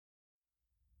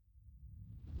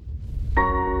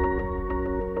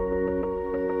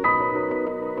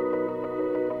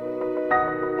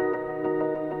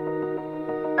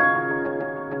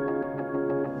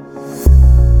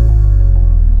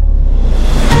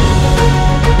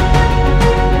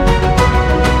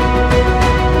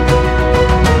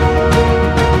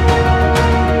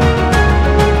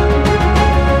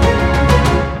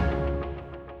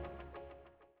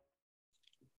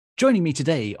Joining me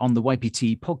today on the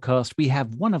YPT podcast, we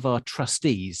have one of our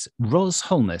trustees, Ros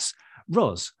Holness.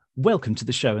 Ros, welcome to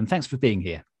the show and thanks for being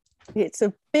here. It's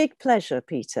a big pleasure,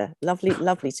 Peter. Lovely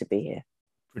to be here.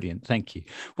 Brilliant, thank you.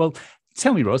 Well,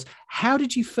 tell me, Ros, how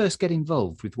did you first get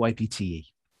involved with YPTE?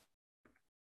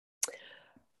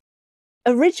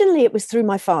 Originally, it was through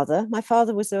my father. My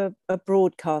father was a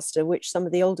broadcaster, which some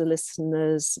of the older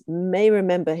listeners may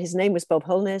remember. His name was Bob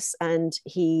Holness, and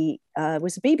he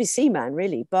was a BBC man,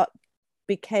 really, but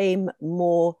became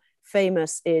more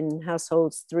famous in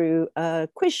households through a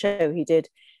quiz show he did,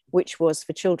 which was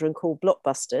for children called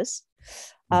Blockbusters.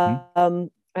 Mm-hmm.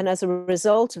 And as a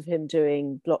result of him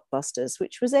doing Blockbusters,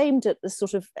 which was aimed at the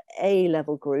sort of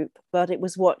A-level group, but it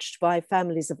was watched by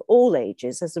families of all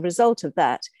ages, as a result of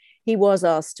that, he was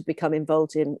asked to become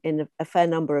involved in a fair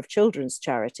number of children's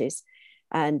charities,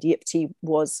 and YPTE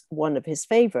was one of his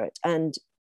favorite. And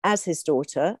as his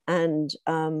daughter, and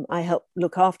I helped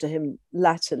look after him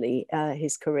latterly,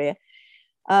 his career,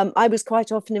 I was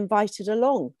quite often invited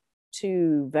along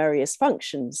to various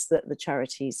functions that the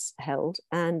charities held.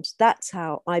 And that's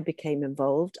how I became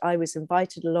involved. I was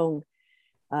invited along.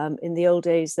 In the old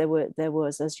days, there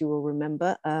was, as you will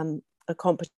remember, a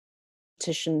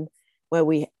competition where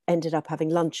we ended up having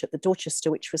lunch at the Dorchester,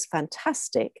 which was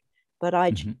fantastic. But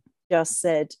I just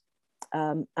said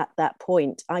at that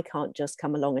point, I can't just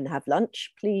come along and have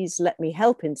lunch. Please let me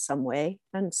help in some way.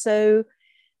 And so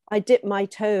I dipped my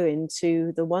toe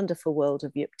into the wonderful world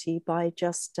of YPTE by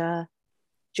just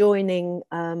joining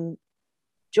some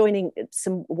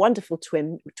wonderful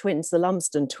twins, the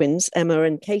Lumsden twins, Emma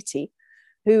and Katie,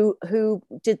 who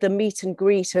did the meet and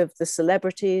greet of the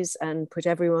celebrities and put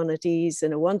everyone at ease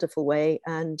in a wonderful way.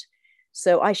 And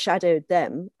so I shadowed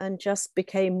them and just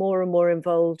became more and more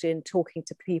involved in talking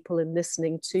to people and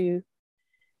listening to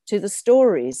the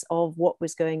stories of what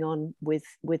was going on with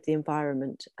the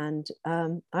environment. And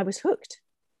I was hooked.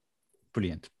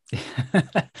 Brilliant.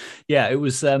 Yeah, it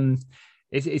was...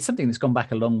 It's something that's gone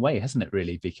back a long way, hasn't it,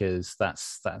 really? Because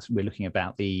that's we're looking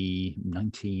about the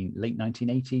late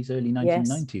 1980s, early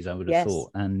 1990s, yes. I would have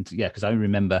thought. And yeah, because I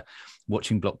remember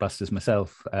watching Blockbusters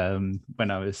myself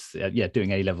when I was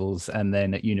doing A-levels and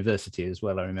then at university as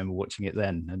well. I remember watching it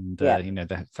then. And,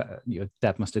 your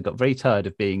dad must have got very tired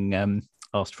of being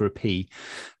asked for a pee,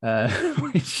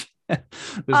 which...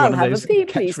 I'll have a pee,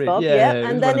 please, Bob. Yeah.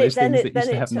 And then it turned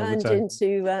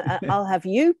into I'll have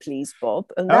you, please, Bob.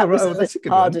 And that was a bit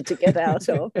harder to get out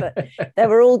of. But there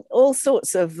were all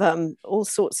sorts of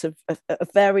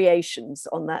variations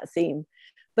on that theme.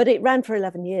 But it ran for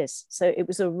 11 years. So it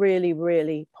was a really,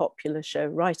 really popular show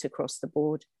right across the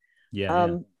board.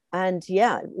 And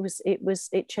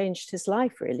it changed his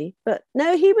life, really. But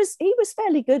no, he was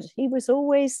fairly good. He was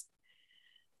always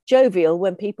jovial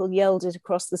when people yelled it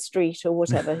across the street or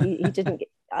whatever. He didn't.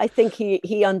 I think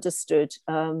he understood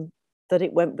that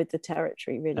it went with the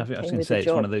territory. Really, I was going to say it's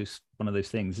one of those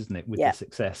things, isn't it? With the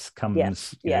success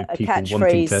comes a people catchphrase.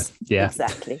 Wanting to,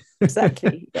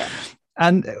 exactly. Yeah.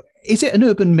 And is it an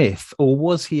urban myth, or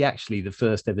was he actually the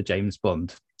first ever James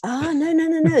Bond?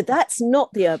 No. That's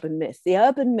not the urban myth. The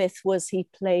urban myth was he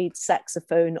played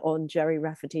saxophone on Gerry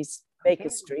Rafferty's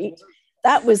Baker Street.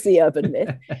 That was the urban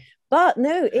myth. But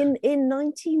no, in in the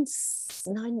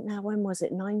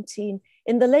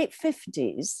late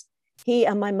 50s, he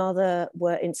and my mother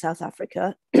were in South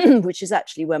Africa, which is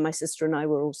actually where my sister and I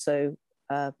were also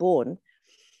born.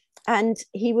 And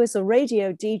he was a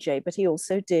radio DJ, but he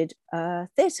also did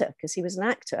theatre because he was an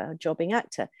actor, a jobbing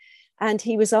actor. And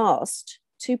he was asked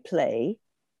to play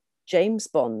James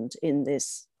Bond in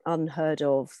this unheard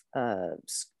of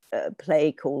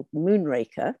play called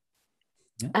Moonraker.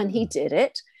 Yeah. And he did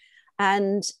it.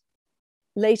 And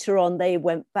later on, they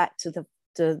went back to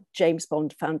the James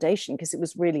Bond Foundation because it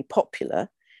was really popular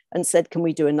and said, can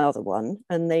we do another one?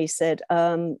 And they said,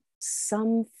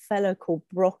 some fellow called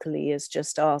Broccoli has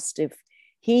just asked if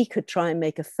he could try and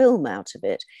make a film out of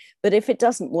it. But if it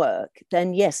doesn't work,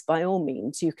 then yes, by all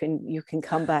means, you can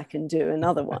come back and do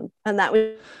another one. And that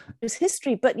was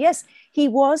history. But yes, he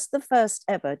was the first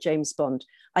ever James Bond.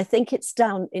 I think it's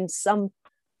down in some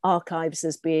archives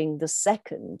as being the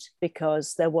second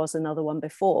because there was another one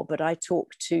before, but I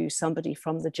talked to somebody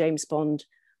from the James Bond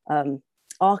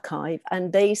archive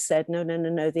and they said no,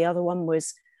 the other one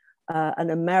was an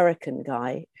American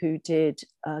guy who did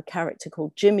a character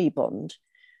called Jimmy Bond,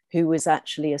 who was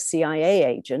actually a CIA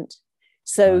agent.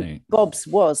 So right. Bob's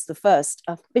was the first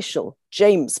official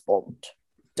James Bond.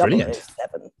 Brilliant.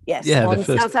 007. Yes, on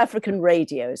South African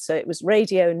radio. So it was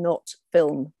radio, not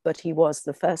film, but he was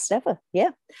the first ever. Yeah.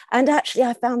 And actually,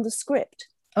 I found the script.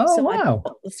 Oh, so wow. I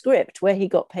got the script where he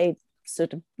got paid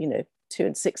sort of, two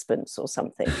and sixpence or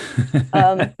something.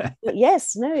 But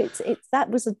yes, no, it's that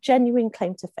was a genuine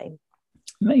claim to fame.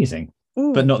 Amazing.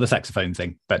 But not the saxophone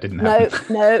thing. That didn't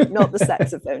happen. No, not the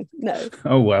saxophone. No.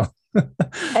 Oh well.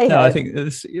 Hey-ho. No, I think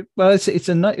it's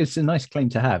a nice claim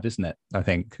to have, isn't it? I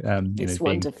think it's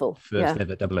wonderful. First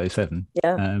ever 007.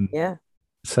 Yeah.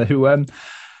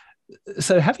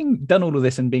 So having done all of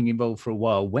this and being involved for a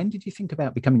while, when did you think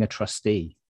about becoming a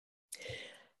trustee?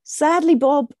 Sadly,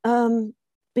 Bob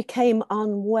became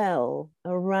unwell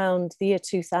around the year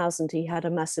 2000. He had a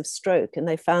massive stroke, and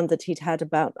they found that he'd had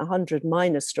about 100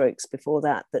 minor strokes before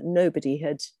that nobody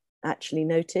had actually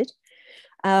noted.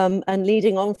 And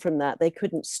leading on from that, they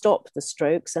couldn't stop the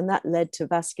strokes, and that led to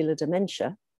vascular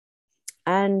dementia.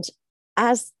 And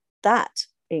as that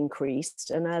increased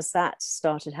and as that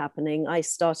started happening, I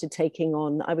started taking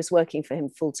on, I was working for him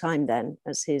full time then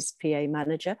as his PA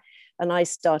manager, and I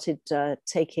started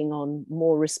taking on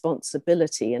more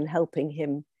responsibility and helping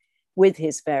him with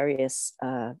his various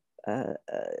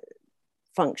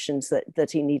functions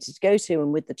that he needed to go to,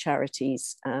 and with the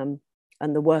charities and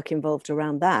the work involved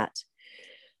around that.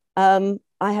 I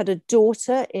had a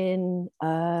daughter in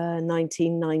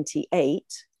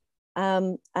 1998.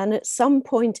 And at some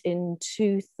point in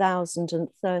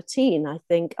 2013, I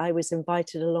think I was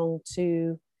invited along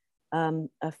to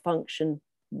a function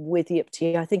with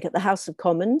YIPTI, I think at the House of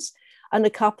Commons, and a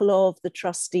couple of the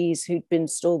trustees who'd been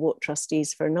stalwart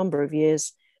trustees for a number of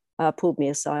years pulled me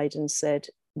aside and said,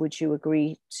 would you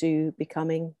agree to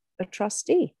becoming a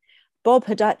trustee? Bob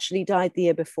had actually died the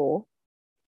year before.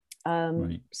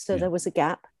 There was a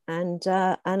gap. And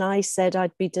I said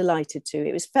I'd be delighted to.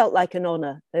 It felt like an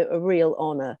honor, a real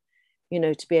honor,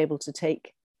 to be able to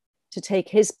take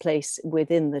his place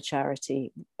within the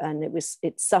charity. And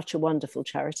it's such a wonderful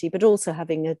charity, but also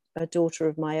having a daughter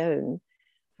of my own,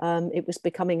 it was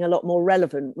becoming a lot more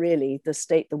relevant, really, the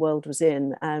state the world was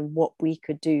in and what we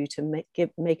could do to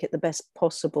make it the best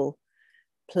possible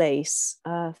place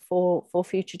for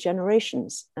future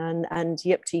generations. And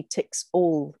YIPTI ticks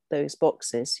all those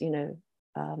boxes,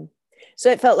 so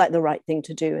it felt like the right thing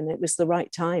to do, and it was the right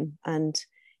time. And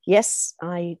yes,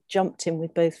 I jumped in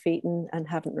with both feet and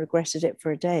haven't regretted it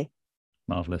for a day.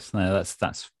 Marvelous. No, that's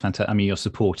fantastic. I mean, your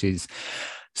support is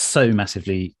so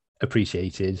massively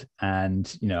appreciated,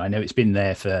 and I know it's been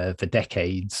there for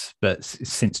decades, but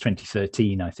since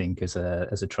 2013, I think, as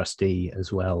a trustee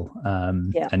as well.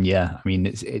 And I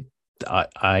mean,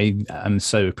 I am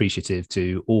so appreciative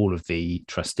to all of the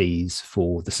trustees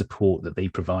for the support that they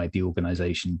provide the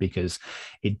organisation, because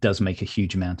it does make a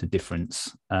huge amount of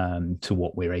difference to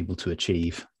what we're able to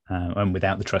achieve. And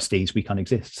without the trustees, we can't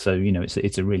exist. So,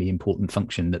 it's a really important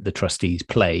function that the trustees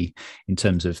play in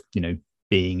terms of,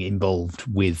 being involved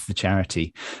with the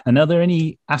charity. And are there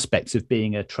any aspects of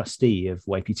being a trustee of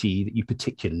YPT that you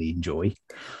particularly enjoy?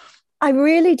 I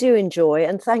really do enjoy,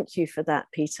 and thank you for that,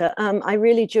 Peter. I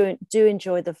really do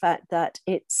enjoy the fact that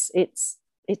it's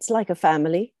like a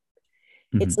family.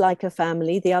 Mm-hmm. It's like a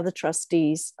family. The other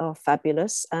trustees are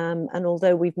fabulous, and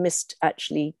although we've missed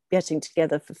actually getting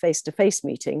together for face-to-face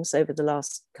meetings over the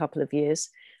last couple of years,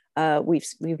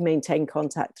 we've maintained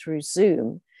contact through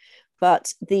Zoom.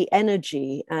 But the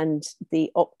energy and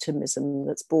the optimism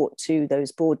that's brought to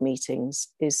those board meetings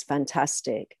is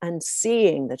fantastic. And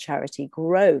seeing the charity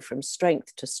grow from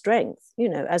strength to strength,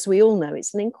 as we all know,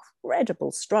 it's an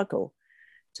incredible struggle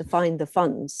to find the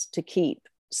funds to keep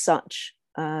such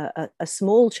a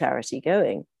small charity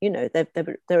going.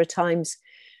 There are times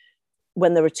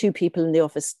when there were 2 people in the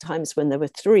office, times when there were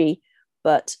 3,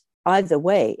 but either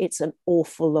way, it's an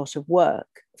awful lot of work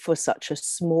for such a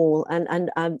small,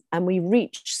 and we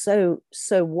reach so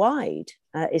wide,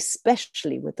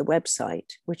 especially with the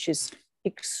website, which is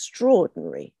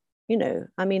extraordinary.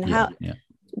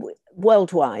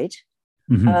 Worldwide,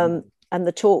 mm-hmm. And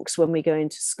the talks when we go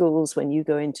into schools, when you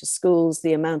go into schools,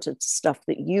 the amount of stuff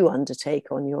that you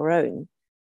undertake on your own,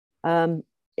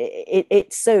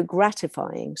 it's so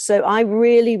gratifying. So I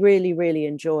really, really, really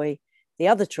enjoy the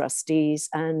other trustees.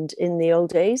 And in the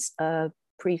old days,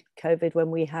 pre-COVID, when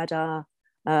we had our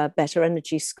Better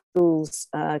Energy Schools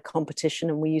competition,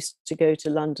 and we used to go to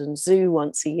London Zoo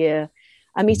once a year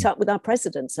and meet up with our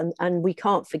presidents, and we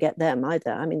can't forget them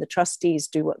either. I mean, the trustees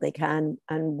do what they can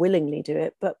and willingly do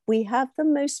it, but we have the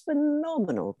most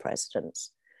phenomenal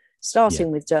presidents,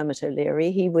 starting with Dermot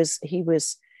O'Leary. He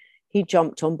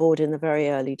jumped on board in the very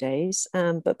early days,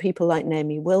 but people like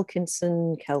Naomi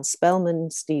Wilkinson, Kel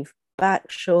Spellman, Steve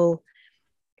Backshall,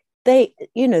 they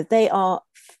are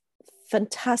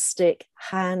fantastic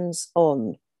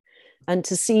hands-on. And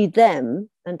to see them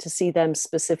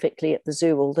specifically at the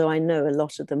zoo, although I know a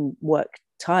lot of them work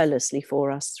tirelessly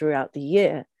for us throughout the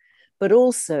year, but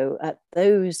also at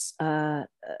those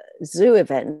zoo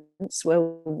events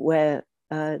where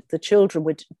the children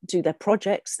would do their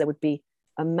projects. There would be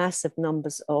a massive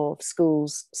numbers of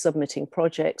schools submitting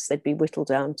projects. They'd be whittled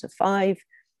down to 5.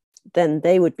 Then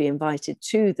they would be invited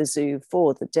to the zoo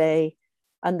for the day,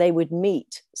 and they would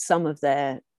meet some of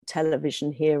their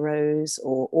television heroes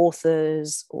or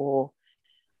authors,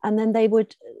 and then they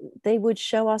would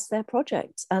show us their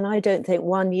projects. And I don't think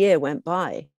 1 year went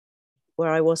by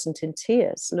where I wasn't in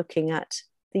tears looking at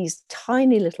these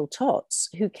tiny little tots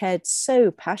who cared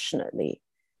so passionately.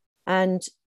 And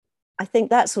I think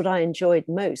that's what I enjoyed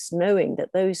most, knowing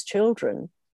that those children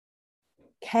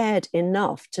cared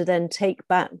enough to then take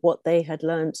back what they had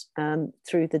learned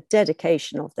through the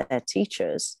dedication of their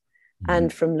teachers,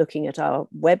 and from looking at our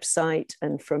website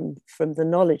and from the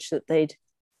knowledge that they'd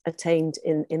attained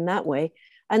in that way.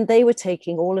 And they were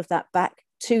taking all of that back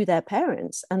to their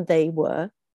parents, and they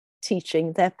were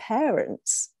teaching their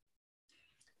parents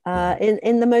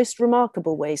in the most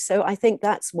remarkable way. So I think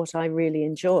that's what I really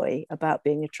enjoy about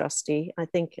being a trustee. I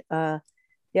think the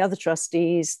other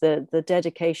trustees, the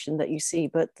dedication that you see,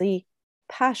 but the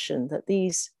passion that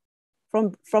these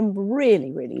from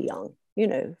really, really young,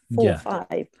 4,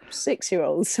 5,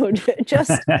 6-year-olds, or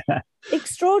just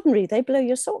extraordinary. They blow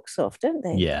your socks off, don't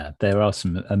they? Yeah, there are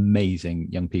some amazing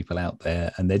young people out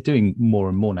there, and they're doing more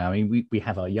and more now. I mean, we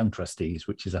have our young trustees,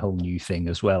 which is a whole new thing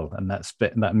as well. And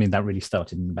that really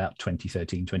started in about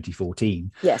 2013,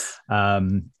 2014. Yes.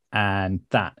 And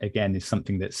that again is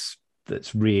something that's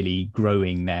really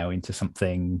growing now into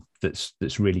something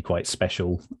that's really quite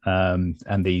special.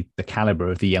 And the caliber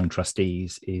of the young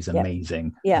trustees is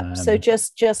amazing. Yeah. So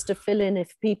just to fill in,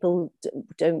 if people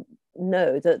don't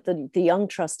know, that the young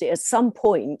trustee, at some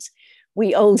point,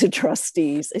 we older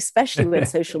trustees, especially when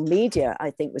social media,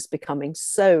 I think, was becoming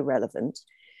so relevant.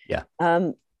 Yeah.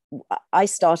 I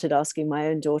started asking my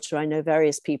own daughter. I know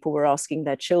various people were asking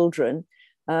their children.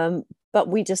 But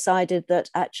we decided that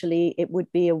actually it would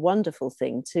be a wonderful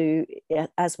thing to,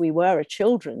 as we were a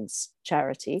children's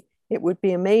charity, it would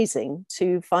be amazing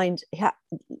to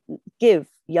give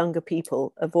younger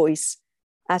people a voice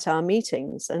at our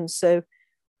meetings. And so,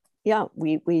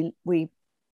 we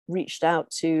reached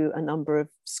out to a number of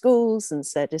schools and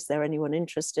said, is there anyone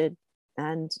interested?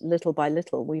 And little by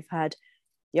little, we've had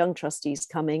young trustees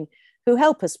coming who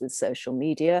help us with social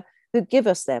media, who give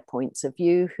us their points of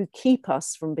view, who keep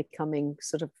us from becoming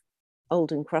sort of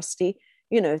old and crusty.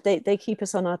 They keep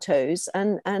us on our toes,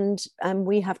 and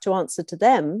we have to answer to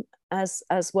them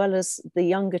as well as the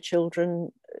younger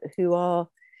children who are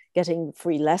getting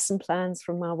free lesson plans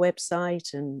from our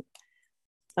website and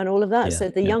all of that. So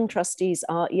the young trustees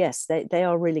are, yes, they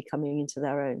are really coming into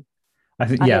their own. I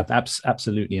think,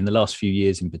 absolutely. In the last few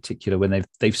years, in particular, when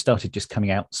they've started just coming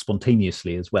out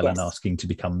spontaneously as well, and asking to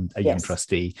become a young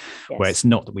trustee, where it's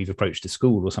not that we've approached a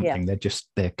school or something.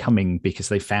 They're coming because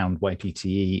they found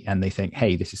YPTE and they think,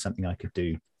 hey, this is something I could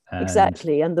do.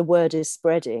 Exactly, and the word is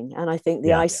spreading. And I think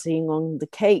the icing on the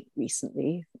cake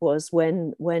recently was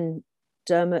when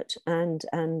Dermot and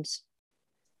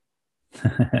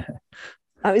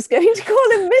I was going to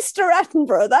call him Mr.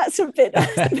 Attenborough. That's a bit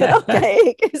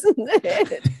archaic, isn't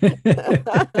it?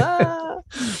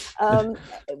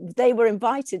 They were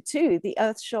invited to the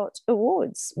Earthshot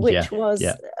Awards, which was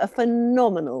a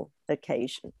phenomenal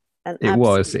occasion. It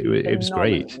was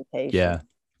great.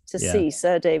 To see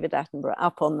Sir David Attenborough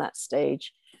up on that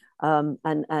stage, and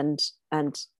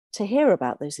to hear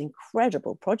about those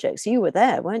incredible projects. You were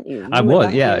there, weren't you? I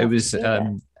was. Yeah, it was.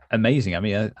 Amazing. I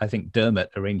mean, I think Dermot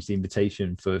arranged the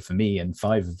invitation for me and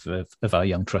 5 of our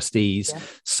young trustees,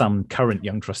 some current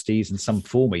young trustees and some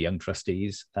former young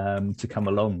trustees, to come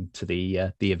along to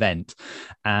the event.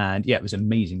 And it was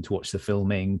amazing to watch the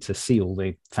filming, to see all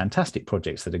the fantastic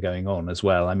projects that are going on as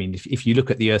well. I mean, if you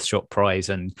look at the Earthshot Prize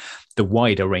and the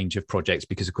wider range of projects,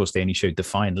 because of course they only showed the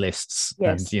finalists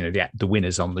and the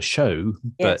winners on the show,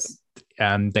 but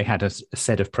they had a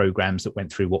set of programs that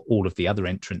went through what all of the other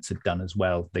entrants had done as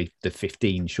well. The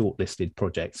 15 shortlisted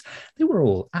projects, they were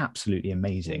all absolutely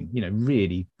amazing.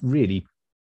 Really, really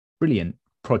brilliant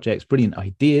projects, brilliant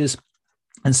ideas,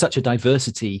 and such a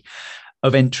diversity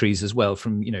of entries as well,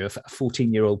 from a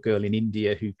 14-year-old girl in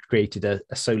India who created a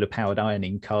solar-powered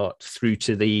ironing cart, through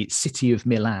to the city of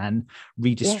Milan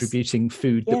redistributing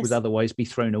food that would otherwise be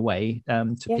thrown away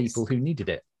to people who needed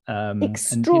it.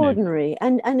 Extraordinary,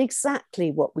 and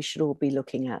exactly what we should all be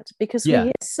looking at, because we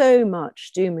hear so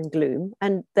much doom and gloom,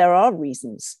 and there are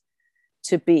reasons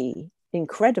to be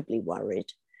incredibly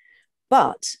worried,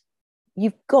 but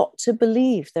you've got to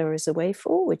believe there is a way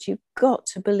forward. You've got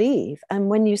to believe. And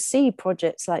when you see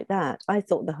projects like that, I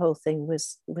thought the whole thing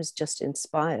was just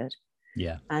inspired.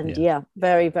 Yeah. And yeah,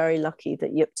 very, very lucky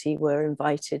that Yupti were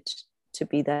invited to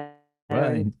be there.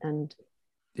 Well, and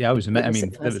yeah, I was amazed. I mean,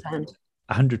 there were firsthand.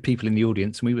 100 people in the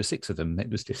audience and we were 6 of them. It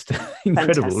was just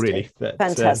incredible, really.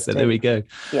 Fantastic. But there we go.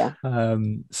 Yeah.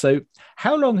 So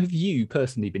how long have you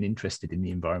personally been interested in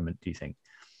the environment, do you think?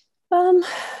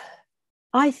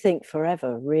 I think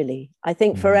forever, really. I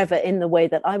think forever in the way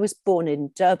that I was born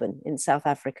in Durban in South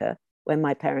Africa when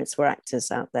my parents were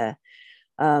actors out there.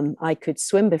 I could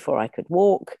swim before I could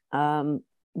walk.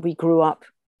 We grew up,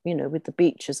 with the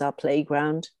beach as our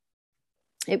playground.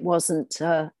 It wasn't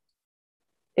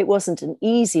an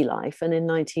easy life. And in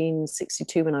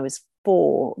 1962, when I was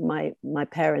 4, my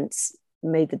parents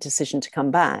made the decision to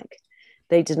come back.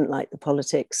 They didn't like the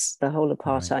politics. The whole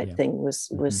apartheid thing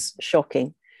was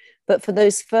shocking. But for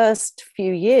those first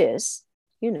few years,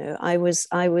 I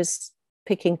was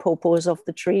picking pawpaws off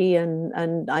the tree,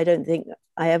 and I don't think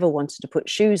I ever wanted to put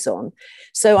shoes on.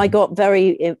 So I got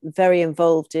very, very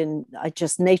involved in.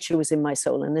 Nature was in my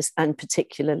soul, and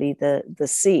particularly the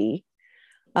sea.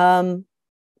 And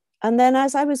then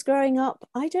as I was growing up,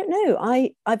 I don't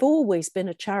know. I've always been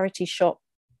a charity shop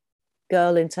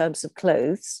girl in terms of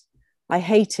clothes. I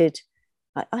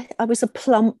was a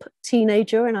plump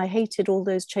teenager and I hated all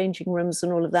those changing rooms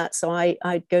and all of that. So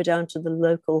I'd go down to the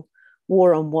local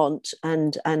War on Want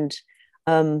and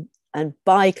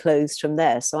buy clothes from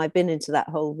there. So I've been into that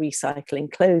whole recycling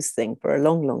clothes thing for a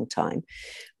long, long time.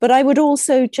 But I would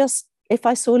also just, if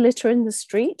I saw litter in the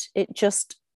street, it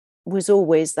just was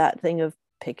always that thing of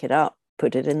pick it up,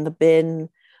 put it in the bin.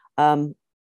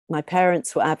 My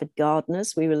parents were avid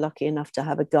gardeners. We were lucky enough to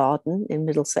have a garden in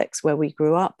Middlesex where we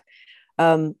grew up.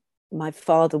 My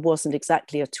father wasn't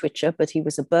exactly a twitcher, but he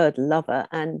was a bird lover.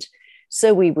 And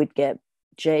so we would get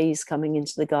jays coming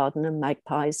into the garden and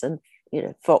magpies and,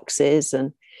 foxes.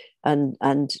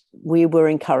 And we were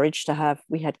encouraged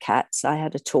we had cats. I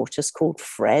had a tortoise called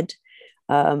Fred.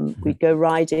 We'd go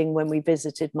riding when we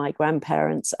visited my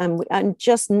grandparents, and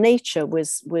just nature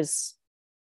was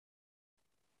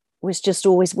just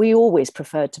always, we always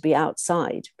preferred to be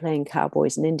outside playing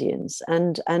cowboys and Indians.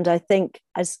 And I think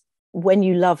when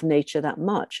you love nature that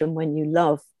much and when you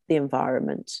love the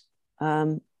environment,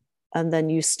 and then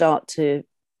you start to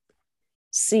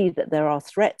see that there are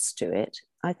threats to it,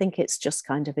 I think it's just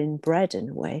kind of inbred in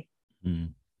a way.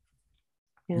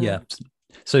 Yeah.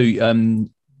 So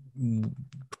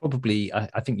probably,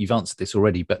 I think you've answered this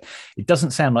already, but it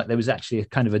doesn't sound like there was actually a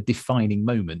kind of a defining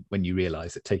moment when you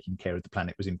realized that taking care of the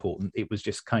planet was important. It was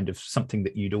just kind of something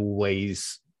that you'd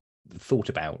always thought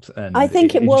about. And I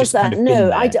think it was that. Kind of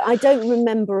no, I don't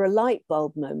remember a light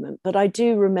bulb moment, but I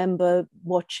do remember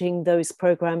watching those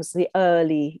programs, the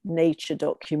early nature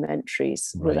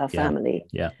documentaries with our family.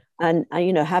 Yeah. And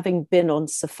having been on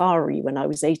safari when I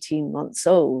was 18 months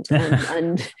old,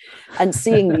 and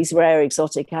seeing these rare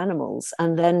exotic animals,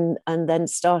 and then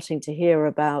starting to hear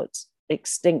about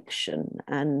extinction,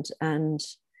 and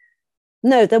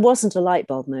no, there wasn't a light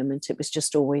bulb moment. It was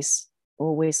just always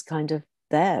kind of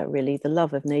there, really, the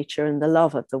love of nature and the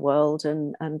love of the world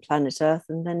and planet Earth,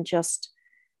 and then just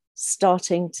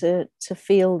starting to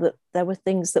feel that there were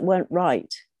things that weren't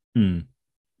right.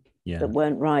 That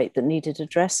weren't right, that needed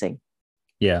addressing.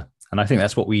 Yeah. And I think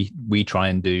that's what we try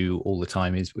and do all the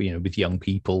time is, with young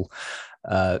people,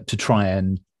 to try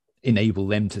and enable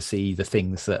them to see the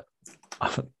things that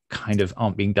kind of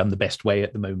aren't being done the best way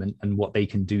at the moment and what they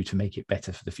can do to make it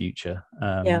better for the future.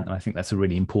 And I think that's a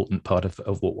really important part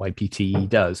of what YPTE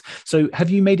does. So have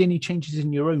you made any changes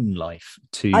in your own life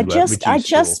to I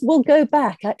just will go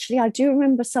back. Actually, I do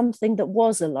remember something that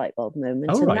was a light bulb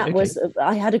moment. Was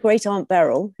I had a great aunt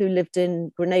Beryl who lived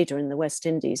in Grenada in the West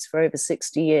Indies for over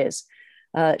 60 years.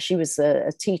 She was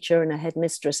a teacher and a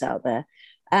headmistress out there.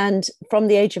 And from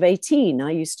the age of 18,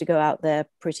 I used to go out there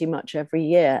pretty much every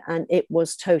year, and it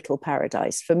was total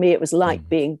paradise. For me, it was like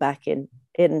being back in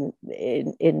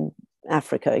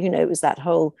Africa. It was that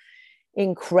whole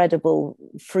incredible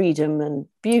freedom and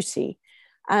beauty.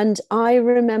 And I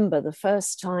remember the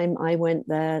first time I went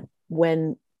there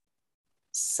when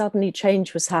suddenly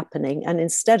change was happening. And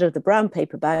instead of the brown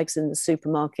paper bags in the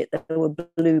supermarket, there were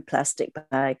blue plastic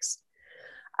bags.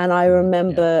 And I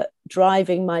remember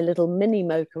driving my little mini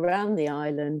moke around the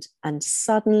island, and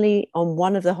suddenly on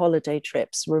one of the holiday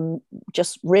trips,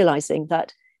 just realizing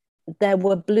that there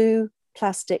were blue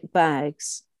plastic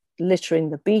bags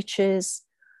littering the beaches,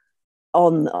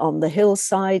 on the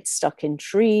hillside, stuck in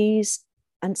trees,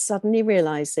 and suddenly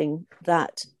realizing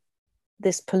that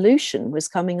this pollution was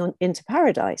coming on into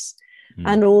paradise.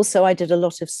 And also I did a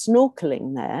lot of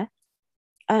snorkeling there.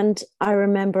 And I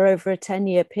remember over a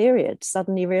 10-year period,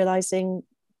 suddenly realizing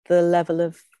the level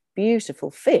of beautiful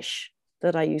fish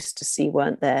that I used to see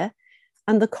weren't there,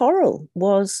 and the coral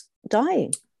was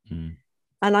dying.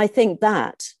 And I think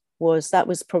that was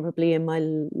probably in my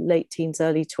late teens,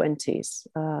 early 20s,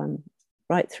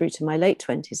 right through to my late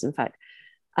 20s, in fact.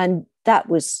 And that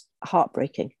was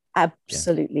heartbreaking,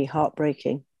 absolutely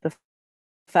heartbreaking. The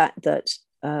fact that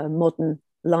modern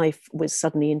life was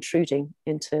suddenly intruding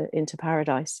into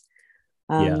paradise.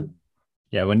 When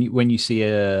you see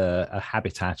a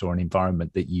habitat or an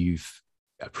environment that you've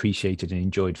appreciated and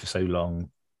enjoyed for so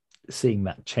long, seeing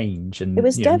that change, and it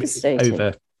was devastating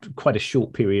over quite a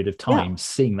short period of time,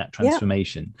 seeing that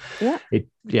transformation. It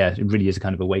really is a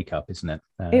kind of a wake up, isn't it?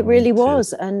 It really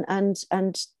was. And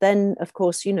then, of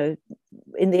course,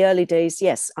 in the early days,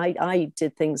 yes, I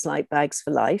did things like Bags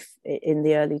for Life in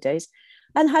the early days,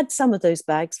 and had some of those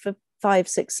bags for 5,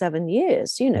 6, 7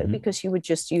 years, because you would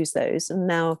just use those. And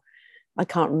now I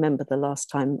can't remember the last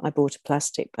time I bought a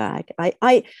plastic bag.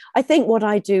 I think what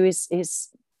I do is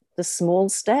the small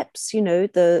steps,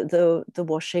 the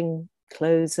washing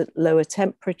clothes at lower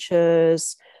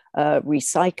temperatures,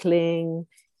 recycling.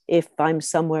 If I'm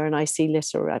somewhere and I see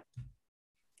litter,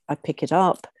 I pick it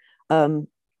up. I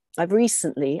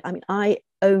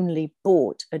only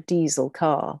bought a diesel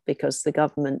car because the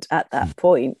government at that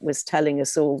point was telling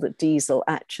us all that diesel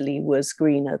actually was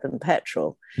greener than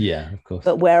petrol. Yeah, of course.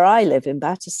 But where I live in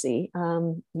Battersea,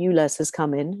 ULEZ has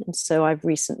come in, and so I've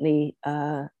recently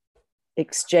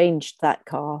exchanged that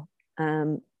car.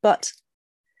 But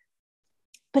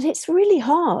it's really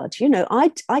hard.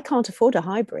 I can't afford a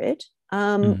hybrid.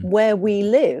 Where we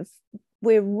live,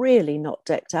 we're really not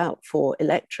decked out for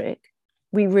electric.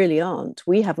 We really aren't.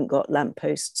 We haven't got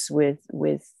lampposts with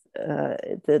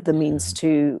the means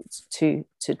to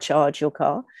charge your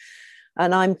car.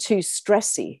 And I'm too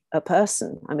stressy a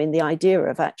person. I mean, the idea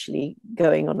of actually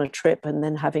going on a trip and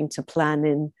then having to plan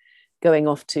in going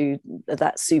off to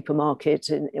that supermarket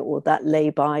or that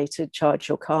lay-by to charge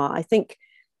your car, I think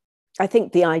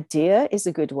the idea is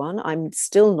a good one. I'm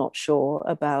still not sure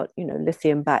about,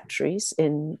 lithium batteries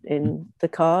in the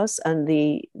cars and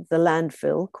the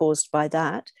landfill caused by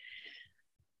that.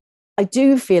 I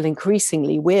do feel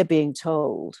increasingly we're being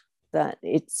told that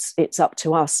it's up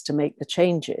to us to make the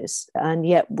changes, and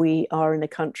yet we are in a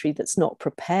country that's not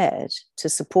prepared to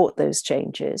support those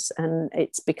changes, and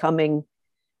it's becoming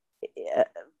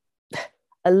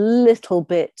a little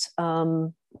bit.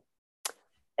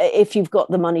 If you've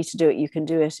got the money to do it, you can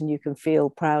do it and you can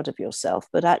feel proud of yourself.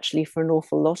 But actually, for an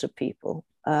awful lot of people,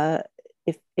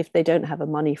 if they don't have the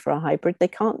money for a hybrid, they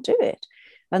can't do it.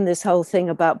 And this whole thing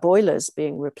about boilers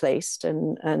being replaced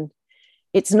and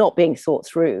it's not being thought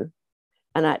through.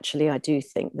 And actually, I do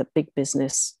think that big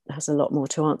business has a lot more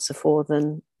to answer for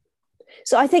than.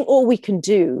 So I think all we can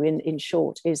do, in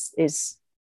short, is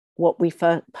what we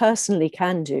personally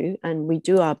can do, and we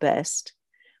do our best.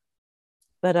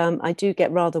 But I do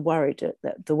get rather worried at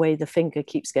the way the finger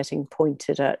keeps getting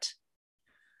pointed at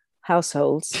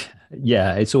households.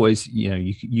 Yeah, it's always,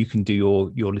 you can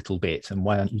do your little bit, and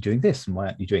why aren't you doing this, and why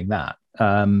aren't you doing that?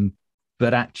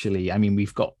 But actually, I mean,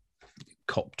 we've got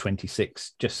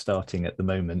COP26 just starting at the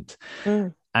moment,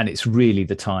 and it's really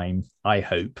the time, I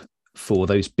hope, for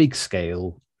those big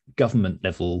scale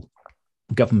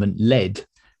government-led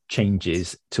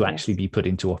changes to actually be put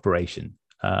into operation.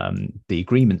 The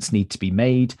agreements need to be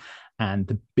made and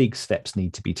the big steps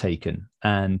need to be taken.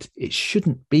 And it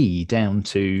shouldn't be down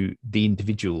to the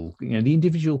individual. The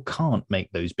individual can't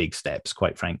make those big steps,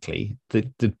 quite frankly.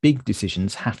 The big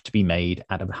decisions have to be made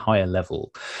at a higher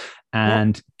level.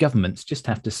 And governments just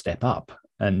have to step up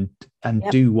and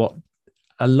do what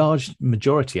a large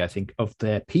majority, I think, of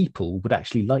their people would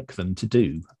actually like them to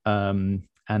do. And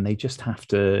they just have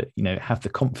to, have the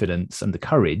confidence and the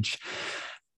courage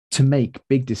to make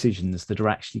big decisions that are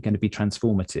actually going to be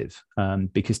transformative,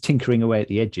 because tinkering away at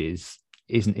the edges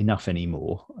isn't enough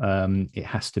anymore. It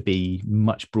has to be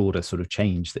much broader sort of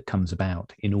change that comes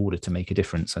about in order to make a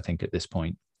difference, I think, at this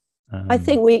point. I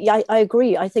think I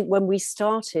agree. I think when we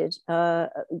started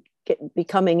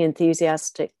becoming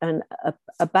enthusiastic and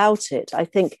about it, I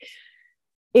think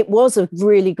it was a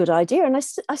really good idea. And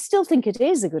I still think it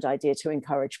is a good idea to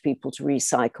encourage people to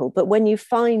recycle. But when you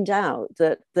find out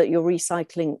that your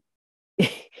recycling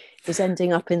is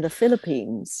ending up in the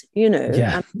Philippines,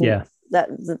 that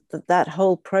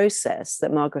whole process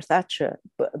that Margaret Thatcher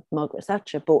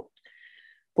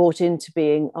brought into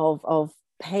being of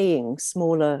paying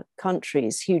smaller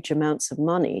countries huge amounts of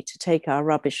money to take our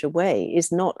rubbish away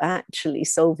is not actually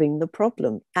solving the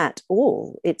problem at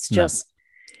all. It's just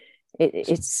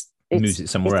it's moves it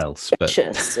somewhere else.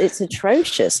 It's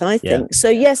atrocious, I think. So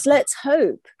yes, let's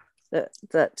hope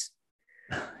that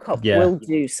COP Yeah. will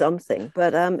do something,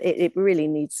 but it really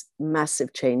needs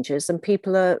massive changes, and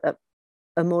people are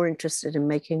more interested in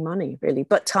making money, really.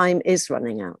 But time is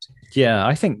running out. Yeah,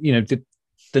 I think,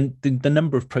 the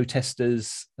number of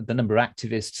protesters, the number of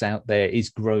activists out there is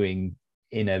growing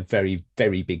in a very,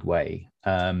 very big way.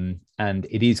 And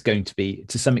it is going to be,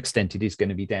 to some extent, it is going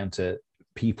to be down to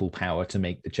people power to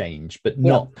make the change, but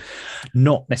not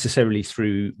necessarily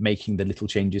through making the little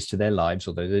changes to their lives,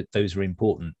 although those are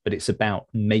important, but it's about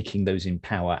making those in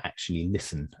power actually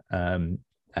listen. And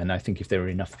I think if there are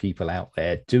enough people out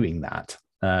there doing that,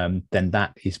 then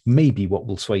that is maybe what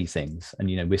will sway things.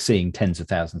 And, we're seeing tens of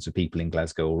thousands of people in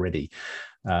Glasgow already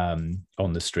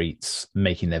on the streets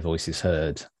making their voices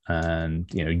heard, and,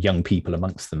 young people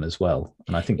amongst them as well.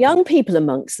 And I think young people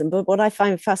amongst them. But what I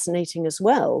find fascinating as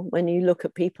well, when you look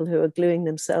at people who are gluing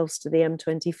themselves to the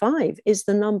M25, is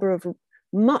the number of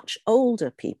much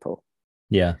older people.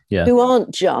 Yeah. Who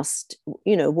aren't just,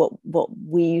 what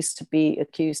we used to be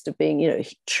accused of being,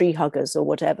 tree huggers or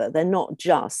whatever. They're not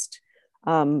just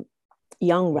young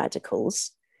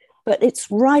radicals, but it's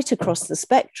right across the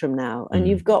spectrum now. And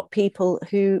you've got people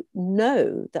who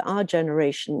know that our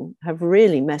generation have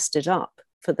really messed it up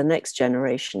for the next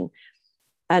generation,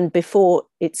 and before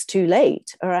it's too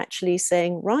late, are actually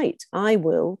saying, right, I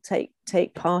will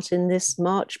take part in this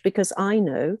march, because I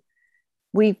know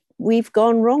we've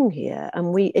gone wrong here,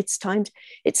 and it's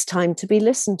time to be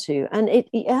listened to. And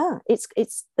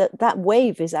it's that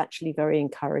wave is actually very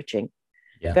encouraging.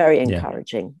 Very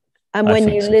encouraging. And when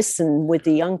you listen with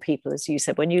the young people, as you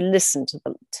said, when you listen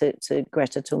to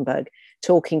Greta Thunberg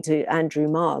talking to Andrew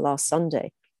Marr last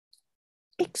Sunday,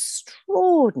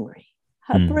 extraordinary.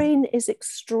 Her brain is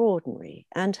extraordinary,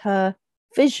 and her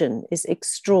vision is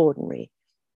extraordinary.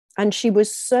 And she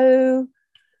was so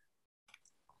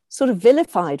sort of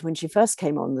vilified when she first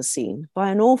came on the scene by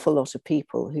an awful lot of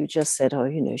people who just said,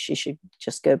 she should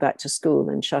just go back to school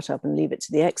and shut up and leave it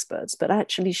to the experts. But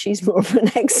actually, she's more of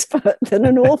an expert than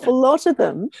an awful lot of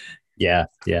them. Yeah.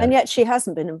 And yet she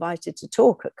hasn't been invited to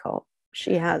talk at COP.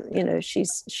 She has,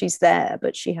 she's there,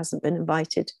 but she hasn't been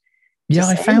invited. Yeah,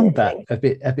 I found that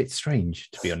a bit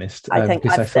strange, to be honest. I think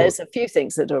there's a few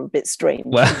things that are a bit strange.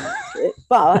 Well.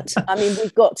 But I mean,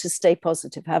 we've got to stay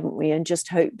positive, haven't we? And just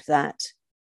hope that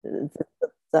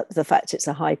the fact it's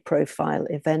a high profile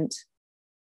event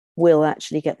will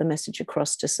actually get the message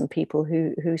across to some people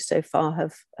who so far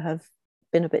have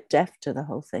been a bit deaf to the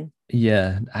whole thing.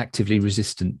 Yeah, actively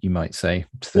resistant, you might say,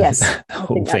 to the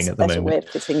whole thing at the moment. Way of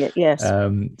putting it, yes.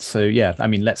 So yeah, I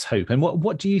mean, let's hope. And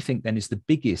what do you think then is the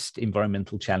biggest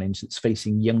environmental challenge that's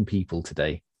facing young people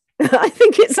today? I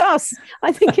think it's us.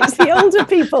 I think it's the older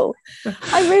people.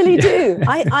 I really do.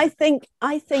 I think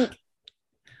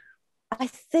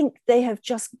they have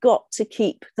just got to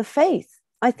keep the faith.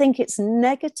 I think it's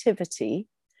negativity,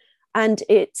 and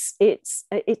it's the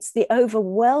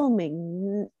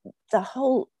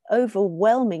whole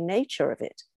overwhelming nature of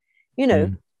it.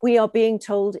 We are being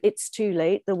told it's too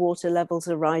late, the water levels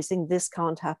are rising, this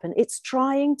can't happen. It's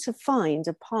trying to find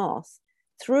a path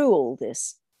through all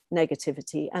this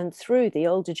negativity and through the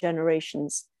older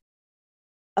generation's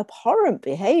abhorrent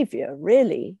behavior,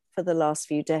 really, for the last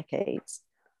few decades.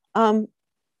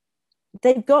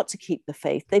 They've got to keep the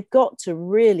faith. They've got to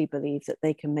really believe that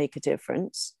they can make a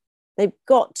difference. They've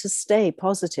got to stay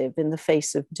positive in the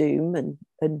face of doom and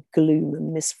gloom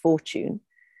and misfortune.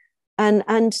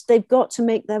 And they've got to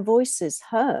make their voices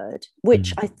heard,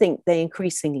 which I think they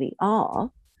increasingly are.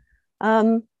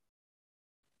 But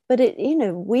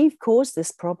we've caused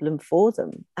this problem for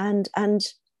them. And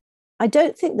I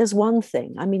don't think there's one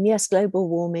thing. I mean, yes, global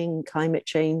warming, climate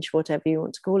change, whatever you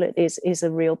want to call it, is a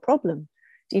real problem.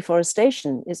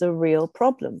 Deforestation is a real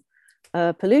problem.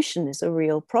 Pollution is a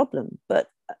real problem. But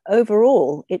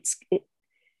overall, we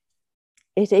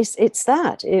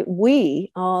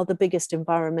are the biggest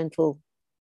environmental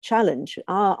challenge.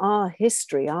 Our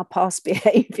history, our past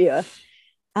behavior,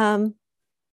 and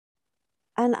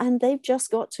they've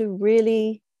just got to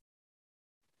really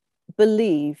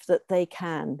believe that they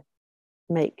can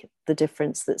make the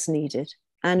difference that's needed,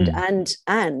 and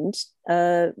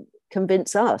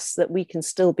convince us that we can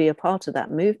still be a part of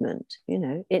that movement.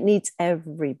 It needs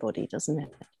everybody, doesn't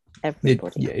it?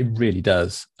 Everybody. It really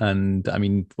does. And I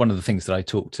mean, one of the things that I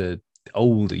talk to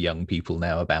older young people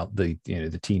now about, the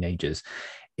teenagers,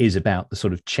 is about the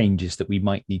sort of changes that we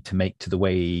might need to make to the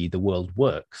way the world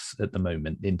works at the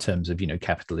moment in terms of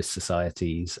capitalist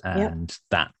societies, and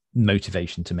that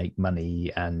motivation to make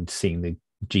money, and seeing the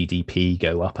GDP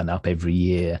go up and up every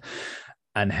year,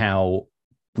 and how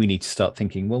we need to start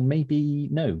thinking, well, maybe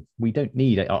no, we don't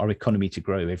need our economy to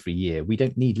grow every year. We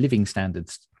don't need living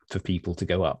standards for people to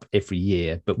go up every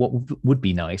year. But what would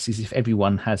be nice is if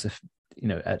everyone has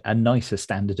a nicer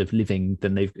standard of living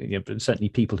than they've, certainly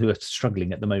people who are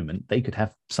struggling at the moment, they could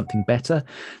have something better.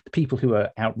 The people who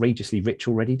are outrageously rich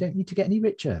already don't need to get any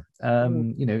richer.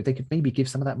 They could maybe give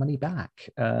some of that money back.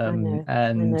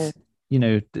 I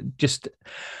know. Just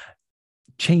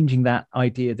changing that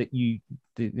idea that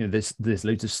there's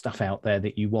loads of stuff out there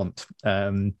that you want,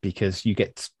 because you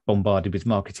get bombarded with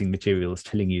marketing materials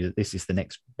telling you that this is the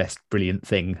next best brilliant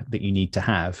thing that you need to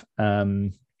have,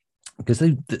 because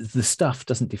the stuff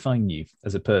doesn't define you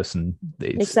as a person.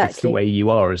 It's the way you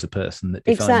are as a person that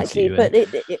defines you. But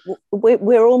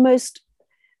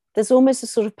there's almost a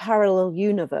sort of parallel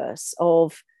universe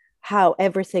of how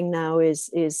everything now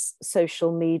is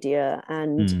social media,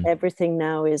 and everything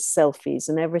now is selfies,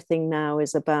 and everything now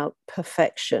is about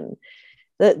perfection.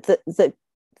 And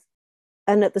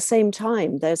at the same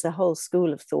time, there's a whole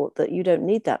school of thought that you don't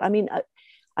need that. I mean,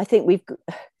 I think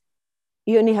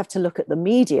you only have to look at the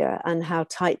media and how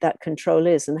tight that control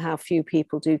is, and how few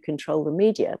people do control the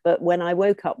media. But when I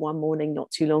woke up one morning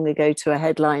not too long ago to a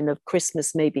headline of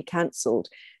Christmas may be cancelled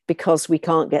because we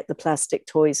can't get the plastic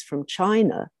toys from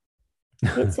China,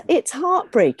 it's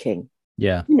heartbreaking.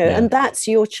 And that's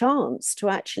your chance to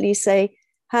actually say,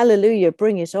 hallelujah,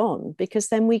 bring it on, because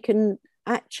then we can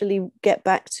actually get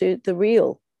back to the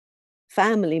real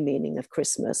family meaning of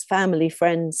Christmas, family,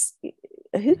 friends.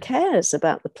 Who cares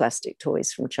about the plastic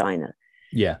toys from China?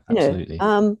 Yeah, absolutely.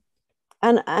 I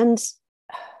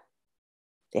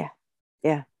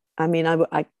mean,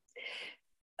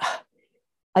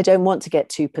 I don't want to get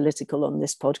too political on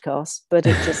this podcast, but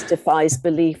it just defies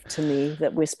belief to me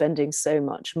that we're spending so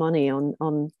much money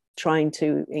on trying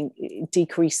to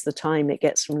decrease the time it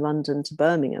gets from London to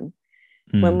Birmingham,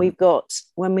 when we've got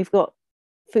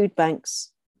food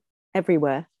banks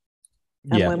everywhere,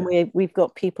 and when we've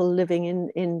got people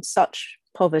living in such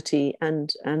poverty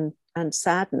and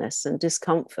sadness and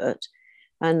discomfort,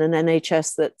 and an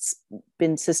NHS that's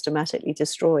been systematically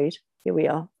destroyed. Here we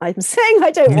are. I'm saying I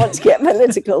don't want to get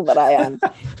political, but I am.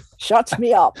 Shut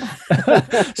me up.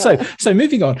 So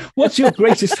moving on. What's your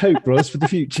greatest hope, Ros, for the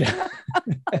future?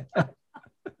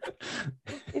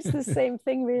 It's the same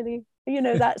thing, really.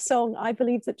 That song, I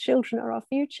believe that children are our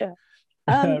future.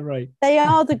 Right. They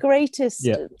are the greatest,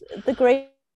 the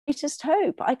greatest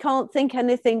hope. I can't think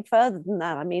anything further than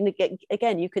that. I mean,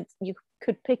 again, you could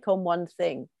pick on one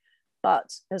thing.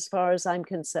 But as far as I'm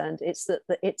concerned, it's that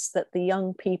the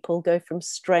young people go from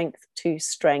strength to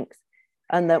strength,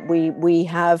 and that we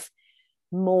have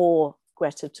more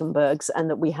Greta Thunbergs,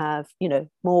 and that we have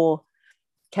more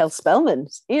Kel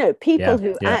Spellmans, people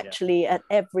who actually at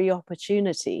every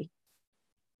opportunity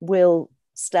will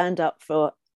stand up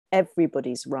for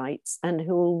everybody's rights, and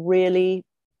who will really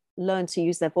learn to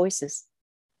use their voices.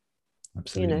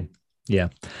 Absolutely. Yeah.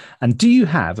 And do you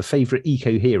have a favorite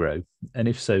eco hero? And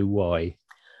if so, why?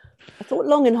 I thought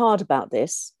long and hard about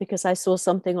this, because I saw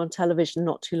something on television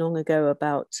not too long ago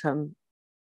about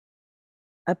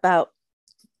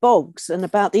bogs and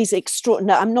about these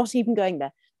extraordinary. No, I'm not even going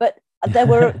there. But there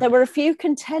were a few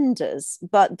contenders,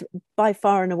 but by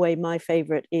far and away my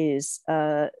favorite is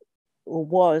or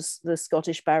was the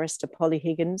Scottish barrister Polly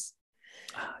Higgins.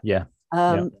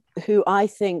 Who I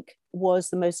think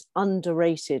was the most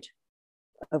underrated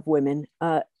of women.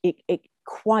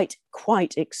 Quite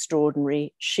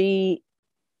extraordinary. She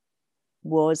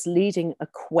was leading a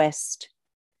quest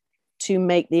to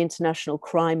make the international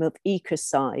crime of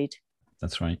ecocide.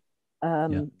 That's right.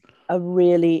 So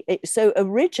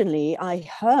originally I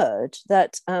heard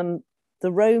that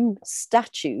the Rome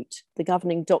Statute, the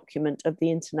governing document of the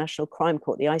International Crime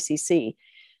Court, the ICC,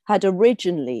 had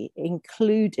originally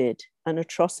included an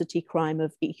atrocity crime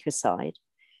of ecocide,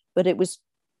 but it was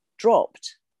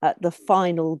dropped at the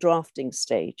final drafting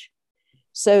stage.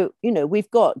 So, we've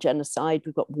got genocide,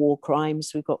 we've got war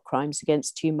crimes, we've got crimes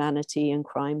against humanity and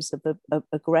crimes of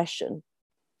aggression.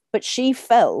 But she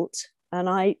felt, and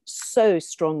I so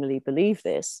strongly believe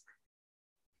this,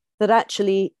 that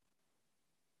actually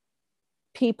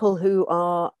people who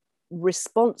are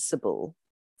responsible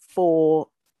for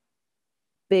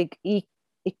big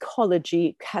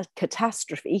ecological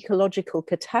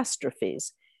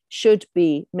catastrophes should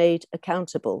be made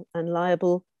accountable and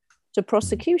liable to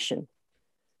prosecution.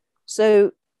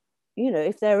 So,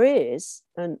 if there is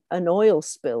an oil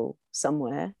spill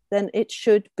somewhere, then it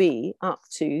should be up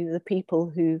to the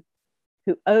people who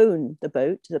own the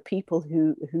boat, the people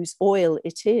whose oil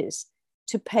it is,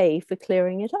 to pay for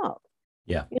clearing it up.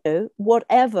 Yeah.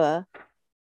 Whatever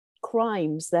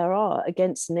crimes there are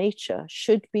against nature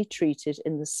should be treated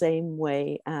in the same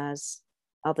way as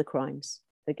other crimes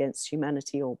against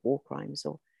humanity, or war crimes,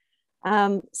 or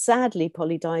Sadly,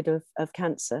 Polly died of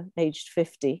cancer, aged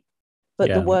 50, but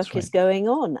Yeah, the that's work right. is going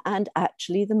on. And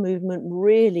actually, the movement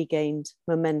really gained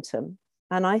momentum.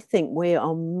 And I think we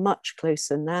are much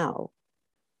closer now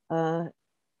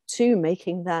to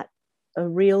making that a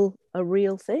real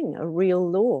thing, a real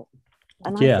law.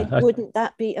 And I think, Yeah, wouldn't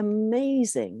that be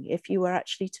amazing if you were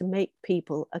actually to make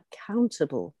people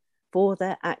accountable for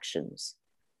their actions?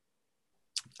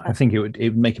 I think it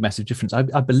would make a massive difference.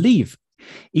 I believe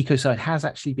ecocide has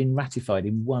actually been ratified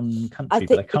in one I country,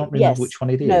 but I think, can't remember yes, which one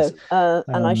it is. no,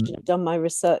 and I should have done my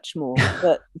research more.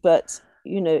 But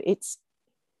you know, it's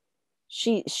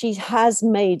she has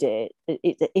made it.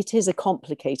 It is a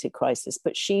complicated crisis,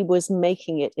 but she was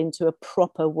making it into a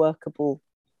proper workable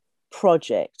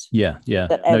project Yeah, yeah.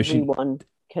 that No, everyone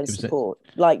can it was support,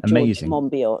 like George amazing.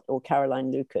 Monbiot or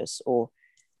Caroline Lucas or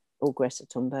Greta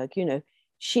Thunberg. You know,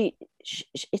 she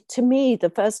to me, the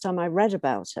first time I read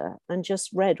about her and just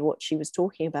read what she was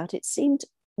talking about, it seemed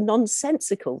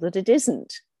nonsensical that it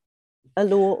isn't a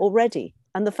law already.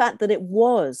 And the fact that it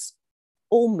was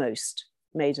almost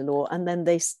made a law and then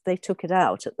they took it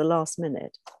out at the last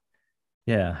minute.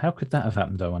 Yeah, how could that have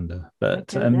happened? I wonder.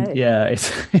 But I don't know. yeah,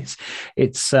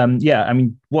 it's yeah. I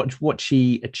mean, what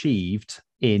she achieved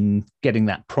in getting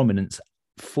that prominence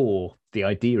for the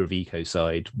idea of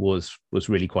ecocide was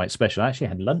really quite special. I actually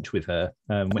had lunch with her.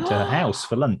 Went to her house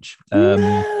for lunch.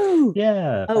 No.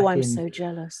 Yeah, Oh, back I'm in so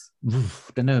jealous. I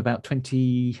don't know, about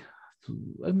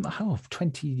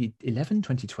 2011,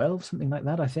 2012, something like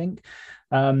that, I think.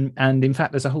 And in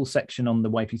fact, there's a whole section on the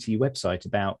YPT website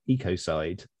about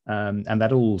ecocide, and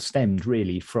that all stemmed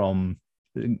really from,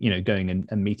 going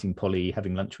and meeting Polly,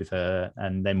 having lunch with her,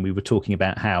 and then we were talking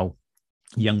about how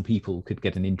young people could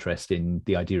get an interest in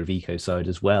the idea of ecocide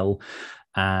as well,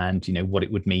 and what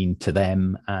it would mean to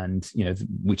them, and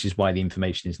which is why the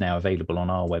information is now available on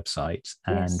our website.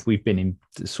 And Yes. we've been in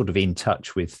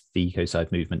touch with the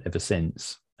ecocide movement ever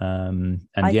since. And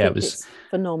I yeah, it think was it's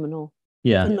phenomenal.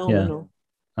 yeah, Phenomenal.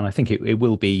 and I think it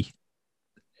will be,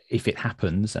 if it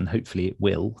happens, and hopefully it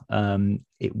will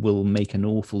make an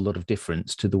awful lot of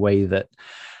difference to the way that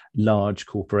large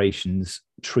corporations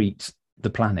treat the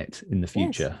planet in the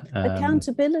future. Yes.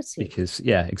 Accountability. Because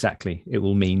yeah, exactly, it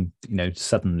will mean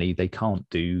suddenly they can't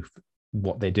do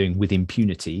what they're doing with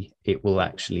impunity. It will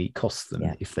actually cost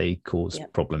them if they cause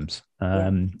problems,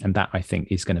 and that, I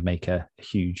think, is going to make a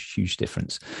huge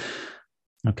difference.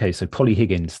 Okay, so Polly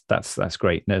Higgins, that's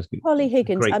great. No, Polly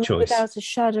Higgins, great choice. without a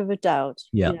shadow of a doubt.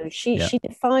 Yeah, she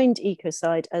defined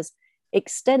ecocide as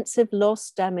extensive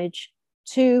loss, damage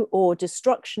to, or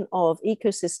destruction of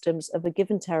ecosystems of a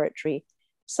given territory,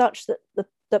 such that the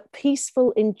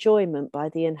peaceful enjoyment by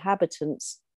the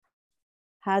inhabitants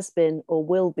has been or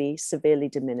will be severely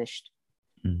diminished.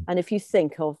 And if you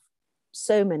think of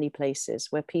so many places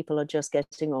where people are just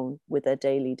getting on with their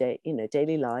daily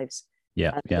lives,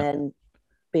 then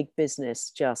big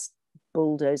business just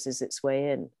bulldozes its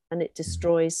way in and it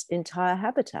destroys entire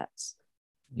habitats.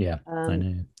 I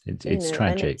know it's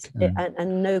tragic,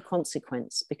 and no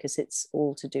consequence, because it's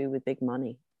all to do with big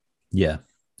money.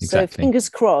 Exactly. So fingers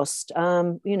crossed.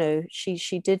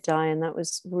 She did die, and that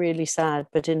was really sad,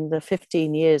 but in the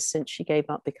 15 years since she gave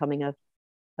up becoming a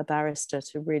barrister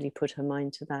to really put her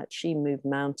mind to that, she moved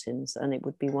mountains. And it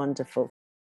would be wonderful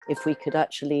if we could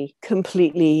actually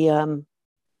completely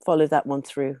follow that one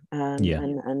through.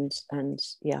 And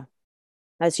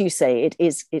as you say,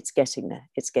 it's getting there.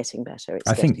 It's getting better.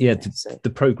 I think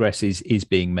the progress is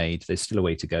being made. There's still a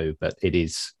way to go, but it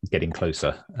is getting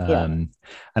closer. And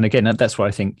again, that's why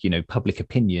I think public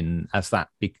opinion, as that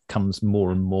becomes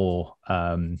more and more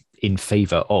in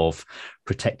favor of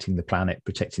protecting the planet,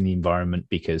 protecting the environment,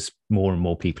 because more and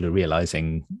more people are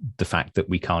realizing the fact that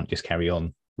we can't just carry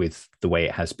on with the way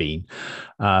it has been.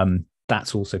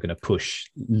 That's also going to push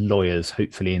lawyers,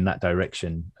 hopefully, in that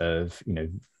direction of,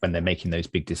 when they're making those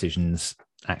big decisions,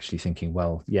 actually thinking,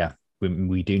 well, yeah,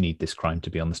 we do need this crime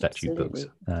to be on the statute books.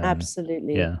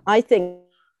 Absolutely. Yeah. I think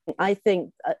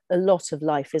a lot of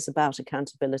life is about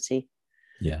accountability.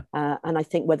 Yeah. And I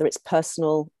think whether it's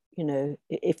personal,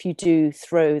 if you do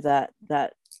throw that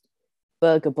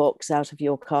burger box out of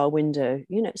your car window,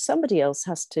 somebody else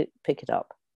has to pick it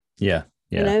up. Yeah.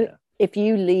 Yeah. If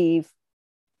you leave,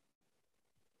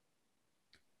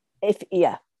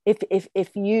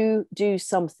 if you do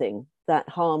something that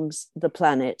harms the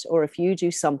planet, or if you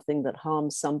do something that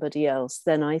harms somebody else,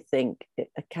 then I think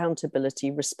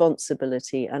accountability,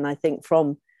 responsibility, and I think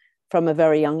from a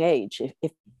very young age,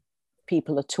 if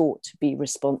people are taught to be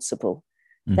responsible,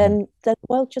 then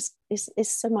well, just is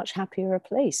so much happier a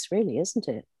place, really, isn't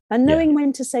it? And knowing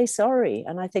when to say sorry.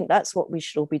 And I think that's what we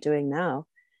should all be doing now.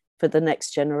 for the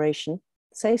next generation.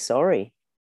 Say sorry.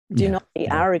 Do not be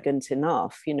arrogant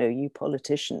enough, you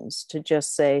politicians, to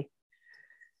just say,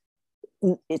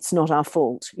 it's not our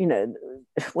fault.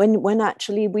 When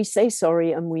actually we say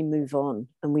sorry and we move on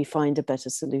and we find a better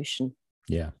solution.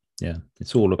 Yeah.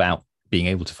 It's all about being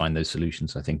able to find those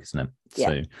solutions, I think, isn't it?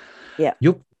 Yeah.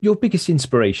 So your biggest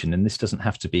inspiration, and this doesn't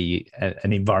have to be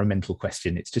an environmental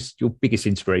question, it's just your biggest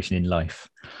inspiration in life.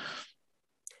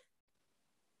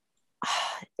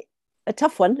 A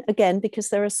tough one, again, because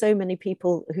there are so many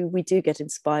people who we do get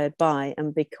inspired by,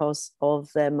 and because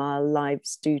of them, our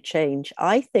lives do change.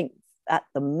 I think at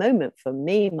the moment, for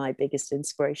me, my biggest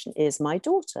inspiration is my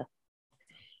daughter,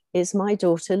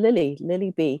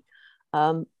 Lily B.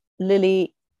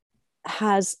 Lily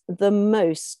has the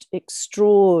most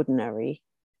extraordinary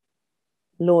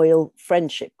loyal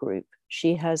friendship group.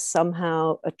 She has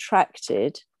somehow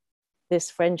attracted this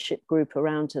friendship group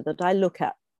around her that I look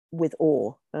at with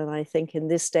awe. And I think in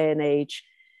this day and age,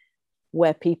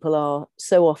 where people are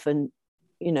so often,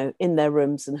 in their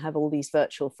rooms and have all these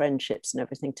virtual friendships and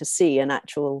everything, to see an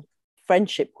actual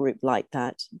friendship group like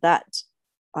that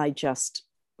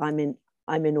I'm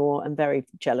in awe and very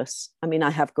jealous. I mean,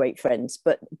 I have great friends,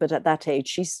 but at that age,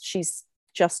 she's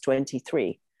just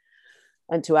 23.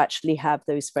 And to actually have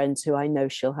those friends who I know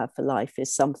she'll have for life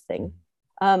is something.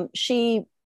 She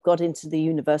got into the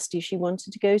university she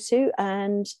wanted to go to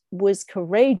and was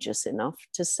courageous enough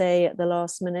to say at the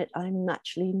last minute, I'm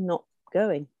actually not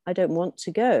going. I don't want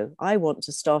to go. I want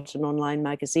to start an online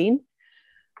magazine.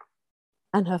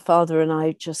 And her father and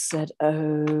I just said,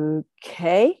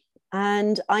 okay.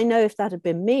 And I know if that had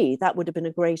been me, that would have been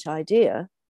a great idea.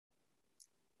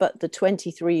 But the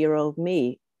 23-year-old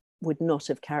me would not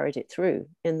have carried it through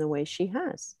in the way she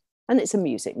has. And it's a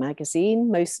music magazine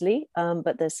mostly,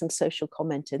 but there's some social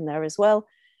comment in there as well.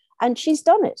 And she's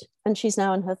done it. And she's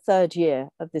now in her 3rd year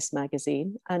of this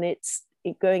magazine. And it's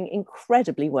going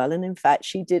incredibly well. And in fact,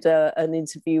 she did an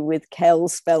interview with Kel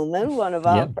Spellman, one of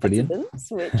our presidents,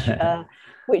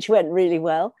 which went really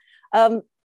well. And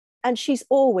she's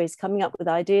always coming up with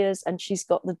ideas, and she's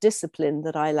got the discipline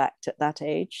that I lacked at that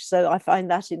age. So I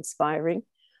find that inspiring.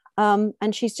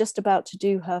 And she's just about to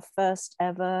do her first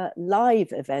ever live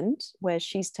event, where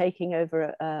she's taking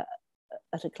over at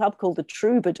a club called the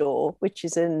Troubadour, which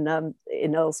is in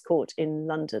Earl's Court in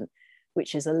London,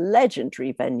 which is a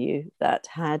legendary venue that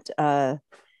had the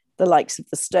likes of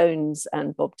the Stones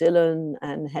and Bob Dylan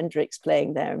and Hendrix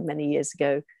playing there many years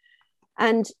ago.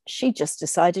 And she just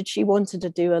decided she wanted to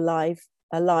do a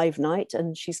live night,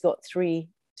 and she's got 3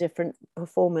 different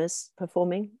performers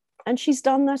performing. And she's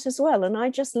done that as well. And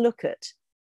I just look at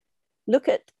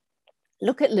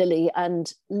Lily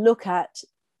and look at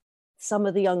some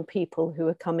of the young people who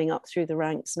are coming up through the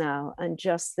ranks now, and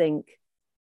just think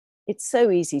it's so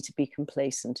easy to be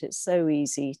complacent. It's so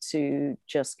easy to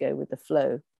just go with the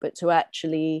flow, but to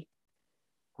actually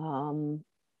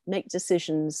make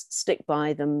decisions, stick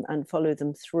by them and follow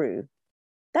them through.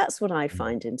 That's what I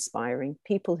find inspiring.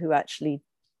 People who actually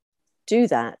do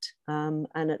that and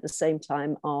at the same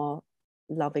time are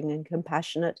loving and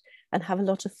compassionate and have a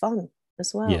lot of fun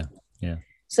as well. Yeah.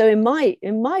 So in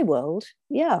my world,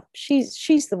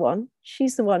 she's the one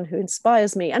who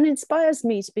inspires me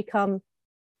to become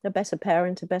a better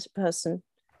parent, a better person.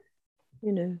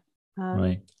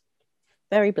 Right.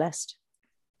 Very blessed.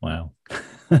 Wow.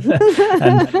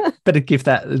 And better give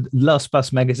that Last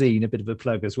Bus magazine a bit of a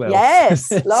plug as well.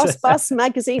 Yes, Last Bus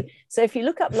magazine. So if you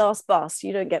look up Last Bus,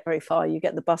 you don't get very far. You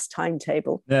get the bus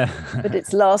timetable. Yeah. But it's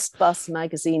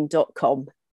lastbusmagazine.com.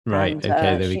 Right. And,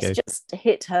 okay, there we go. She's just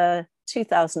hit her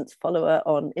 2,000th follower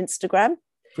on Instagram.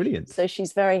 Brilliant. So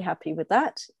she's very happy with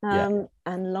that. And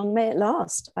long may it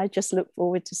last. I just look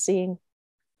forward to seeing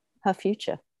her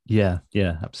future. Yeah,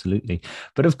 absolutely.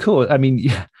 But of course, I mean,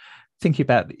 thinking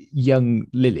about young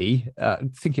Lily,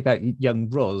 thinking about young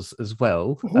Roz as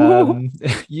well.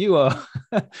 You are.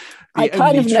 I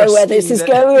kind of know where this is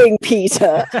going,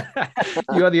 Peter.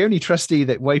 You are the only trustee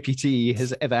that YPT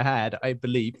has ever had, I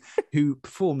believe, who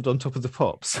performed on Top of the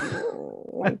Pops.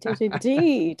 I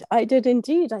did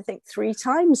indeed. I think 3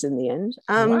 times in the end.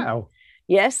 Wow.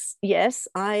 Yes.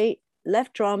 I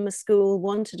left drama school,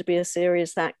 wanted to be a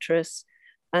serious actress,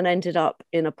 and ended up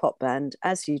in a pop band,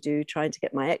 as you do, trying to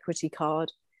get my equity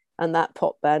card. And that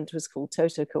pop band was called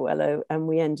Toto Coelho. And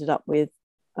we ended up with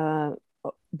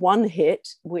one hit,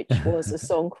 which was a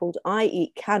song called I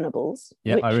Eat Cannibals.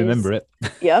 Yeah, I remember it.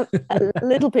 Yeah, a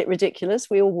little bit ridiculous.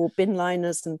 We all wore bin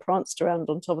liners and pranced around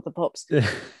on Top of the Pops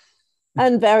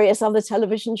and various other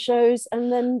television shows. And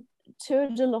then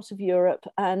toured a lot of Europe.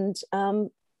 And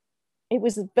it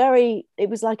was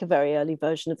like a very early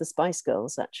version of the Spice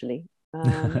Girls, actually.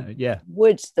 Yeah.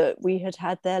 would that we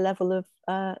had their level of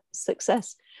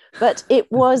success. But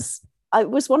it was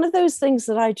one of those things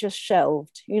that I just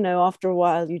shelved. After a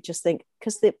while, you just think,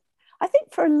 because I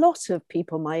think for a lot of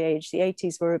people my age, the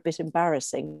 80s were a bit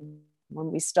embarrassing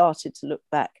when we started to look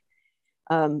back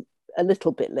a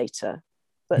little bit later.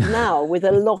 But now, with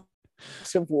a lot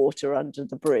of water under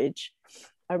the bridge,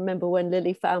 I remember when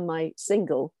Lily found my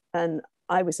single, and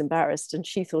I was embarrassed, and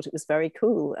she thought it was very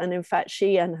cool. And in fact,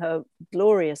 she and her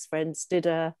glorious friends did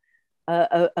a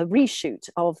reshoot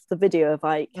of the video of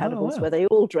Ike Cannibals, where they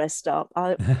all dressed up.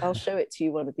 I'll show it to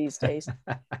you one of these days.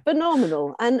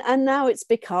 Phenomenal. And now it's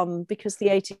become, because the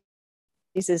 80s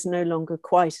is no longer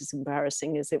quite as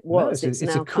embarrassing as it was. No, it's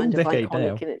now now cool kind of iconic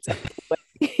now. In its own way.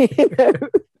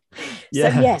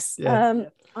 Yeah, so yes, yeah.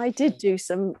 I did do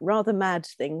some rather mad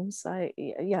things.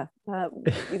 We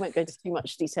won't go into too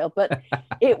much detail, but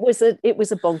it was a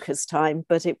bonkers time.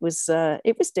 But it was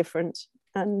different,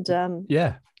 and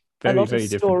yeah, a lot very of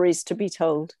different stories to be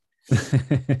told.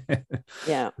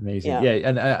 Yeah, amazing. Yeah,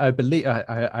 and I believe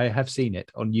I have seen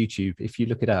it on YouTube. If you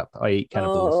look it up, I Eat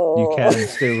Cannibals, you can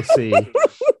still see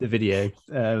the video.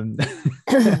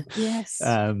 Yes.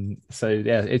 So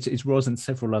yeah, it's Roz and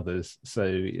several others. So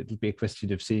it'll be a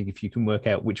question of seeing if you can work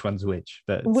out which one's which.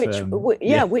 But which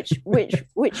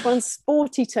one's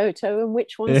Sporty Toto and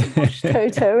which one's Posh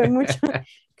Toto, and which one,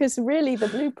 because really the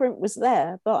blueprint was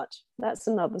there, but that's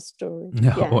another story.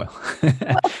 No, yeah. well,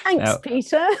 thanks, now,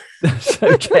 Peter. That's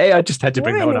okay. I just had to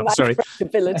bring really that one up. Sorry.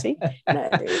 Credibility. No,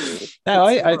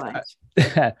 right.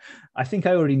 I think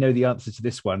I already know the answer to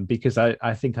this one, because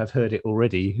I think I've heard it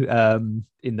already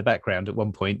in the background at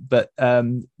one point. But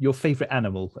your favorite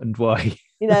animal and why?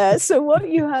 So what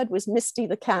you heard was Misty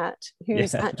the cat,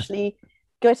 who's actually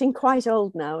getting quite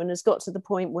old now and has got to the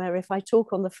point where if I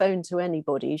talk on the phone to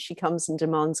anybody, she comes and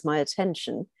demands my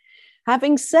attention.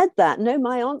 Having said that, no,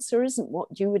 my answer isn't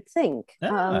what you would think.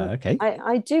 Okay.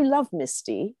 I do love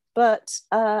Misty, but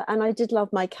and I did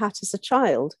love my cat as a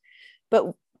child,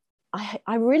 but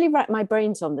I really rack my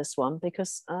brains on this one,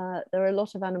 because there are a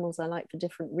lot of animals I like for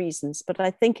different reasons. But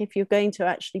I think if you're going to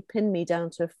actually pin me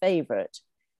down to a favorite,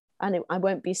 and I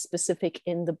won't be specific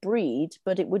in the breed,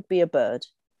 but it would be a bird.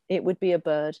 It would be a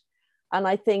bird. And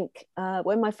I think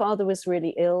when my father was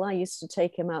really ill, I used to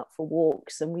take him out for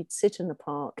walks, and we'd sit in the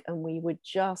park and we would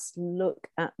just look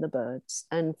at the birds.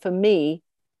 And for me,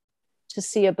 to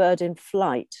see a bird in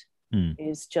flight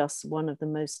is just one of the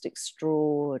most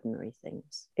extraordinary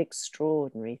things.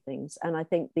 And I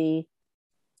think it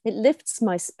lifts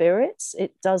my spirits.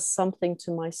 It does something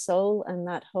to my soul. And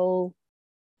that whole,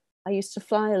 I used to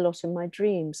fly a lot in my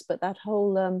dreams, but that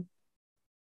whole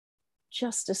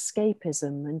just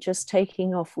escapism and just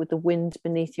taking off with the wind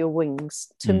beneath your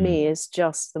wings, to me, is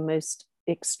just the most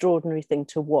extraordinary thing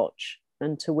to watch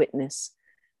and to witness.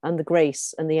 And the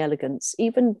grace and the elegance,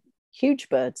 even huge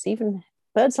birds, even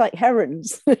birds like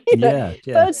herons,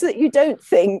 birds that you don't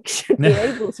think should be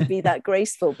able to be that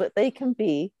graceful, but they can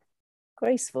be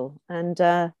graceful. And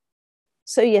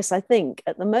so yes, I think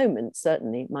at the moment,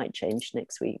 certainly it might change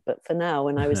next week, but for now,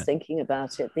 when I was thinking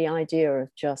about it, the idea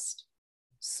of just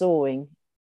soaring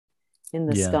in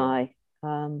the sky.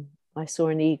 I saw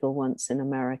an eagle once in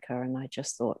America, and I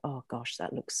just thought, oh gosh,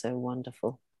 that looks so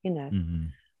wonderful.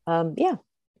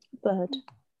 Bird.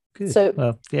 Good.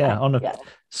 So on a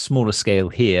smaller scale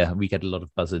here, we get a lot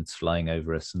of buzzards flying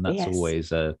over us, and that's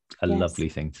always a lovely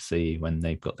thing to see, when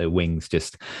they've got their wings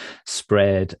just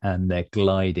spread and they're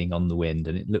gliding on the wind,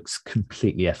 and it looks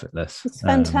completely effortless. It's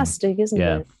fantastic, isn't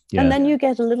it? Yeah. And then you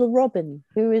get a little robin,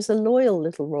 who is a loyal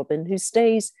little robin, who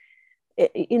stays.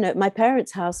 At my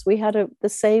parents' house, we had the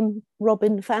same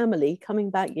robin family coming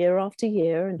back year after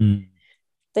year, and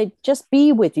they'd just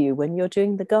be with you when you're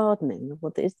doing the gardening,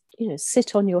 or they,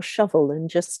 sit on your shovel and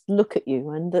just look at you.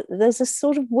 And there's a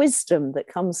sort of wisdom that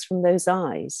comes from those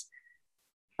eyes.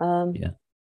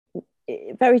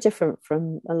 Very different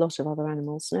from a lot of other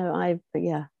animals. No, I've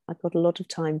got a lot of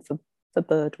time for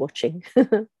bird watching.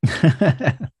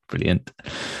 Brilliant.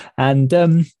 And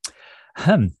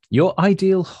your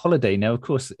ideal holiday. Now, of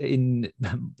course, in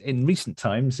recent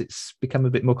times, it's become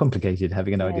a bit more complicated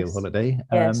having an ideal holiday.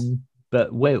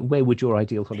 But where would your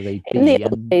ideal holiday be? In the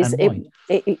old days, in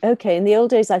the old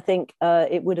days, I think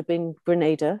it would have been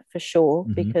Grenada for sure,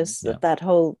 because that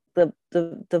whole the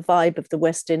vibe of the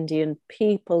West Indian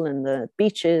people and the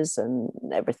beaches and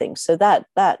everything. So that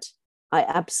I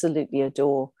absolutely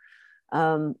adore.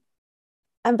 And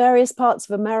various parts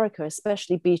of America,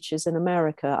 especially beaches in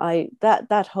America,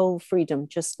 that whole freedom,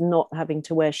 just not having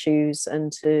to wear shoes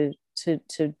and to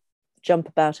jump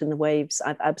about in the waves,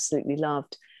 I've absolutely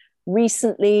loved.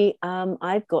 recently,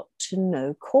 I've got to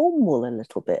know Cornwall a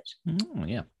little bit. Oh,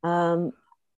 yeah.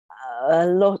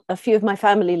 A few of my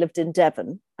family lived in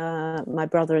Devon. My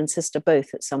brother and sister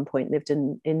both at some point lived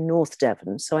in North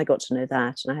Devon, so I got to know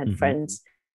that. And I had friends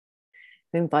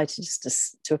who invited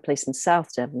us to a place in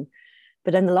South Devon.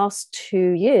 But in the last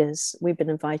 2 years, we've been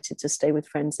invited to stay with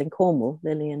friends in Cornwall,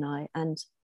 Lily and I, and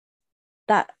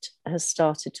that has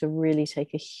started to really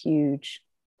take a huge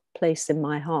place in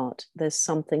my heart. There's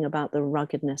something about the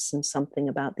ruggedness and something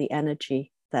about the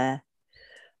energy there.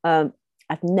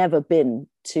 I've never been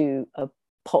to a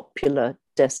popular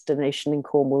destination in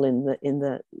Cornwall in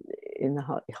the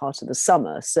heart of the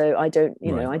summer, so I don't,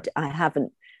 I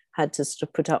haven't had to sort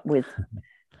of put up with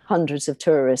hundreds of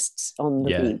tourists on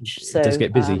the beach. So it does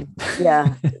get busy.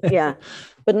 Yeah.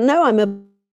 But no,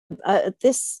 at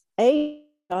this age,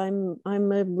 I'm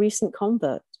a recent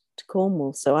convert to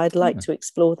Cornwall, so I'd like to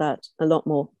explore that a lot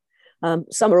more.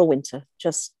 Summer or winter,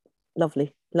 just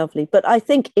lovely. But I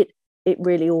think it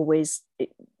really always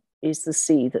is the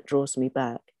sea that draws me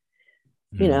back.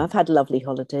 I've had lovely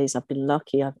holidays. I've been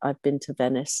lucky. I've been to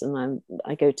Venice, and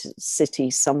I go to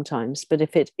cities sometimes. But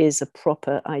if it is a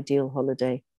proper ideal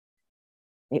holiday,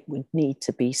 it would need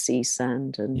to be sea,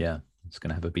 sand, and it's going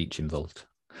to have a beach involved.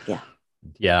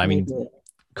 I mean,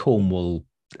 Cornwall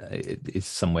is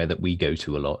somewhere that we go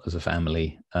to a lot as a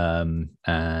family, and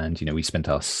we spent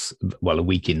a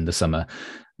week in the summer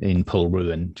in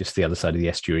Polruan, just the other side of the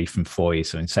estuary from Foy,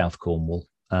 so in South Cornwall,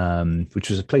 which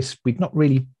was a place we'd not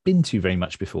really been to very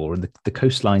much before. And the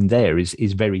coastline there is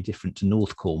very different to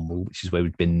North Cornwall, which is where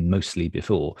we'd been mostly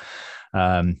before.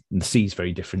 And the sea's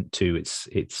very different too.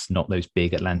 It's not those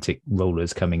big Atlantic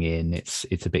rollers coming in.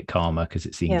 It's a bit calmer because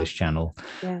it's the English Channel.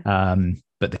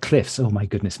 But the cliffs, oh my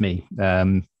goodness me.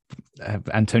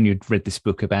 Antonia read this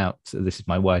book about, this is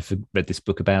my wife, read this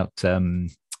book about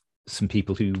some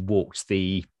people who walked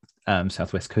the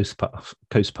Southwest Coast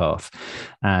Path,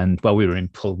 and while we were in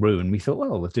Polruan, we thought,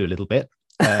 well, we'll do a little bit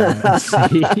and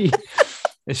see.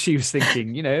 As she was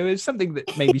thinking, it's something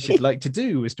that maybe she'd like to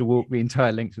do, was to walk the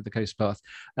entire length of the coast path.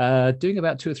 Doing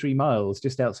about 2 or 3 miles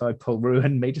just outside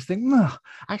Polruan made us think,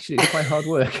 actually, it's quite hard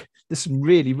work. There's some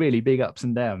really, really big ups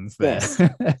and downs there.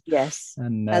 Yes.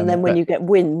 And then when you get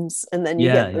winds, and then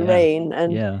you get the rain,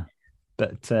 and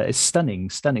but it's stunning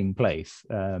place.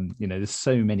 There's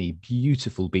so many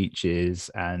beautiful beaches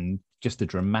and just the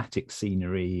dramatic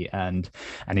scenery, and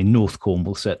in North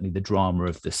Cornwall, certainly the drama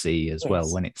of the sea as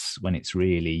well, when it's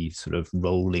really sort of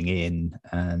rolling in,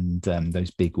 and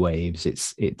those big waves.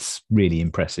 It's really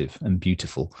impressive and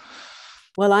beautiful.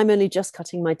 Well, I'm only just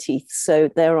cutting my teeth, so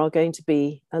there are going to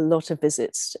be a lot of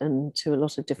visits and to a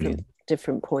lot of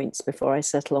different points before I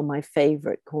settle on my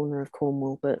favourite corner of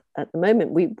Cornwall. But at the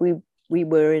moment, we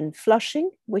were in Flushing,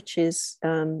 which is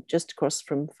just across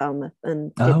from Falmouth,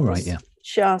 and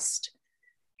just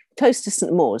close to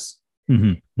St. Mawes,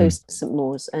 close to St.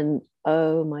 Mawes, and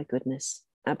oh my goodness,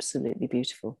 absolutely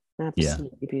beautiful,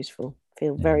 beautiful.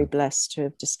 Feel very blessed to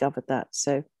have discovered that.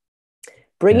 So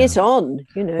bring it on,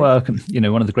 Well,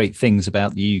 one of the great things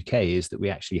about the UK is that we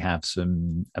actually have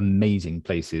some amazing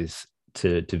places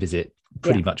to visit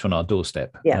pretty much on our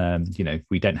doorstep.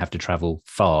 We don't have to travel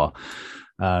far.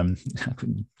 Don't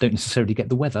necessarily get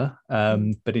the weather,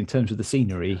 but in terms of the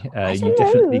scenery, you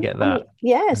definitely get that.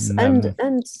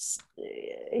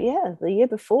 The year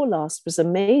before last was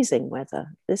amazing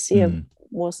weather. This year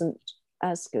wasn't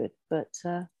as good, but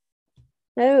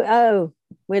we're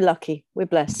lucky, we're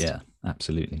blessed. Yeah,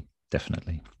 absolutely,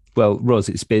 definitely. Well, Ros,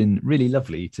 it's been really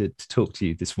lovely to talk to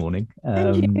you this morning.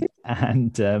 Thank you.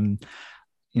 And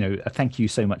thank you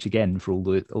so much again for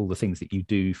all the things that you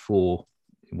do for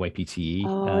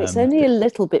YPTE. It's only a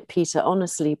little bit, Peter,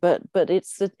 honestly, but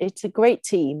it's a great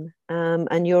team,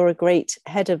 and you're a great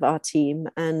head of our team,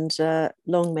 and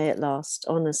long may it last,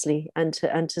 honestly, and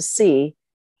to see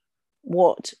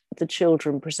what the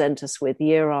children present us with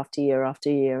year after year after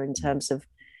year in terms of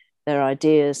their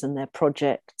ideas and their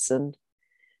projects, and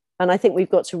I think we've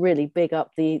got to really big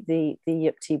up the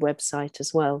YPTE website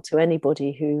as well, to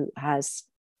anybody who has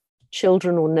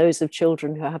children or knows of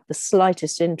children who have the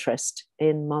slightest interest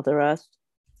in Mother Earth,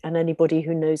 and anybody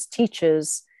who knows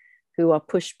teachers who are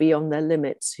pushed beyond their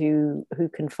limits, who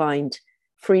can find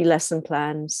free lesson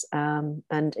plans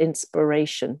and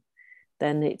inspiration,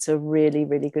 then it's a really,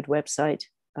 really good website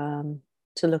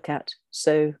to look at.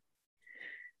 So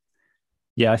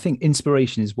I think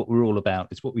inspiration is what we're all about.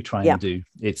 It's what we try and do.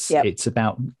 It's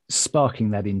about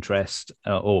sparking that interest,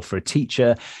 or for a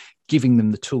teacher, giving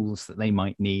them the tools that they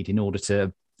might need in order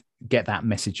to get that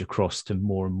message across to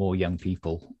more and more young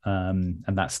people. And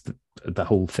that's the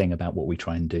whole thing about what we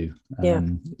try and do.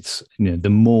 It's, the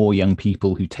more young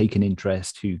people who take an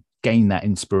interest, who gain that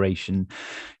inspiration,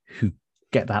 who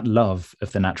get that love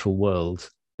of the natural world,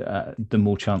 the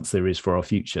more chance there is for our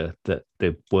future that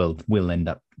the world will end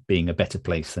up being a better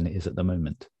place than it is at the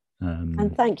moment.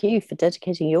 And thank you for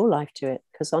dedicating your life to it,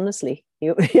 because honestly,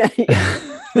 your family.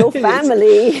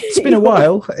 It's been a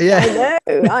while. Yeah,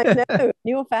 I know.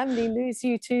 Your family lose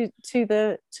you to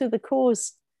the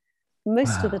cause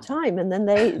most of the time, and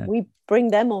then we bring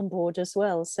them on board as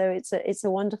well. So it's a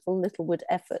wonderful Littlewood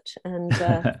effort, and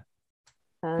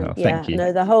thank you.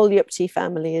 No, the whole Yupty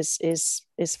family is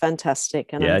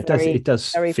fantastic, and it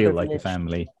does feel privileged. like a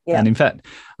family. And in fact,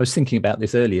 I was thinking about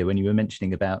this earlier when you were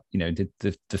mentioning about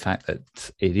the fact that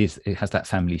it has that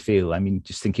family feel. I mean,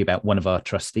 just thinking about one of our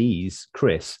trustees,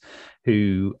 Chris,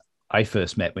 who I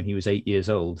first met when he was 8 years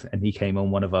old, and he came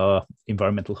on one of our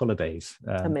environmental holidays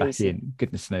back in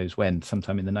goodness knows when,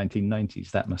 sometime in the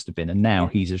 1990s that must have been, and now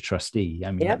he's a trustee.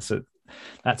 I mean,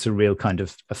 that's a real kind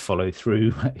of a follow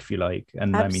through, if you like.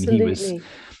 And Absolutely. I mean,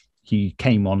 he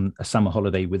came on a summer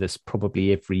holiday with us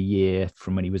probably every year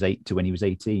from when he was 8 to when he was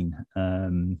 18,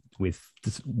 with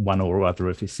one or other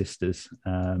of his sisters.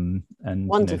 And that's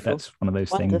one of those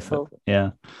things.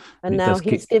 That, and now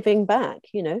he's giving back,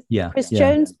 Chris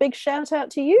Jones, big shout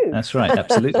out to you. That's right,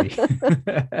 absolutely.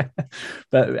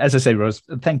 But as I say, Ros,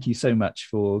 thank you so much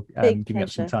for giving up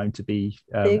some time to be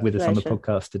with us on the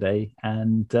podcast today,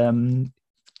 and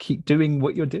keep doing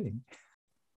what you're doing.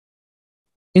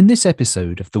 In this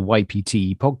episode of the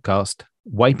YPTE podcast,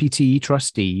 YPTE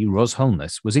trustee Ros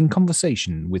Holness was in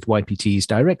conversation with YPTE's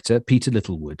director, Peter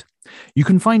Littlewood. You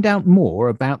can find out more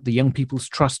about the Young People's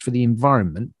Trust for the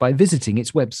Environment by visiting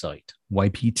its website,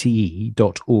 ypte.org.uk.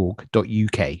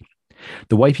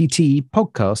 The YPTE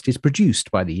podcast is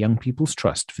produced by the Young People's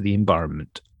Trust for the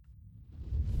Environment.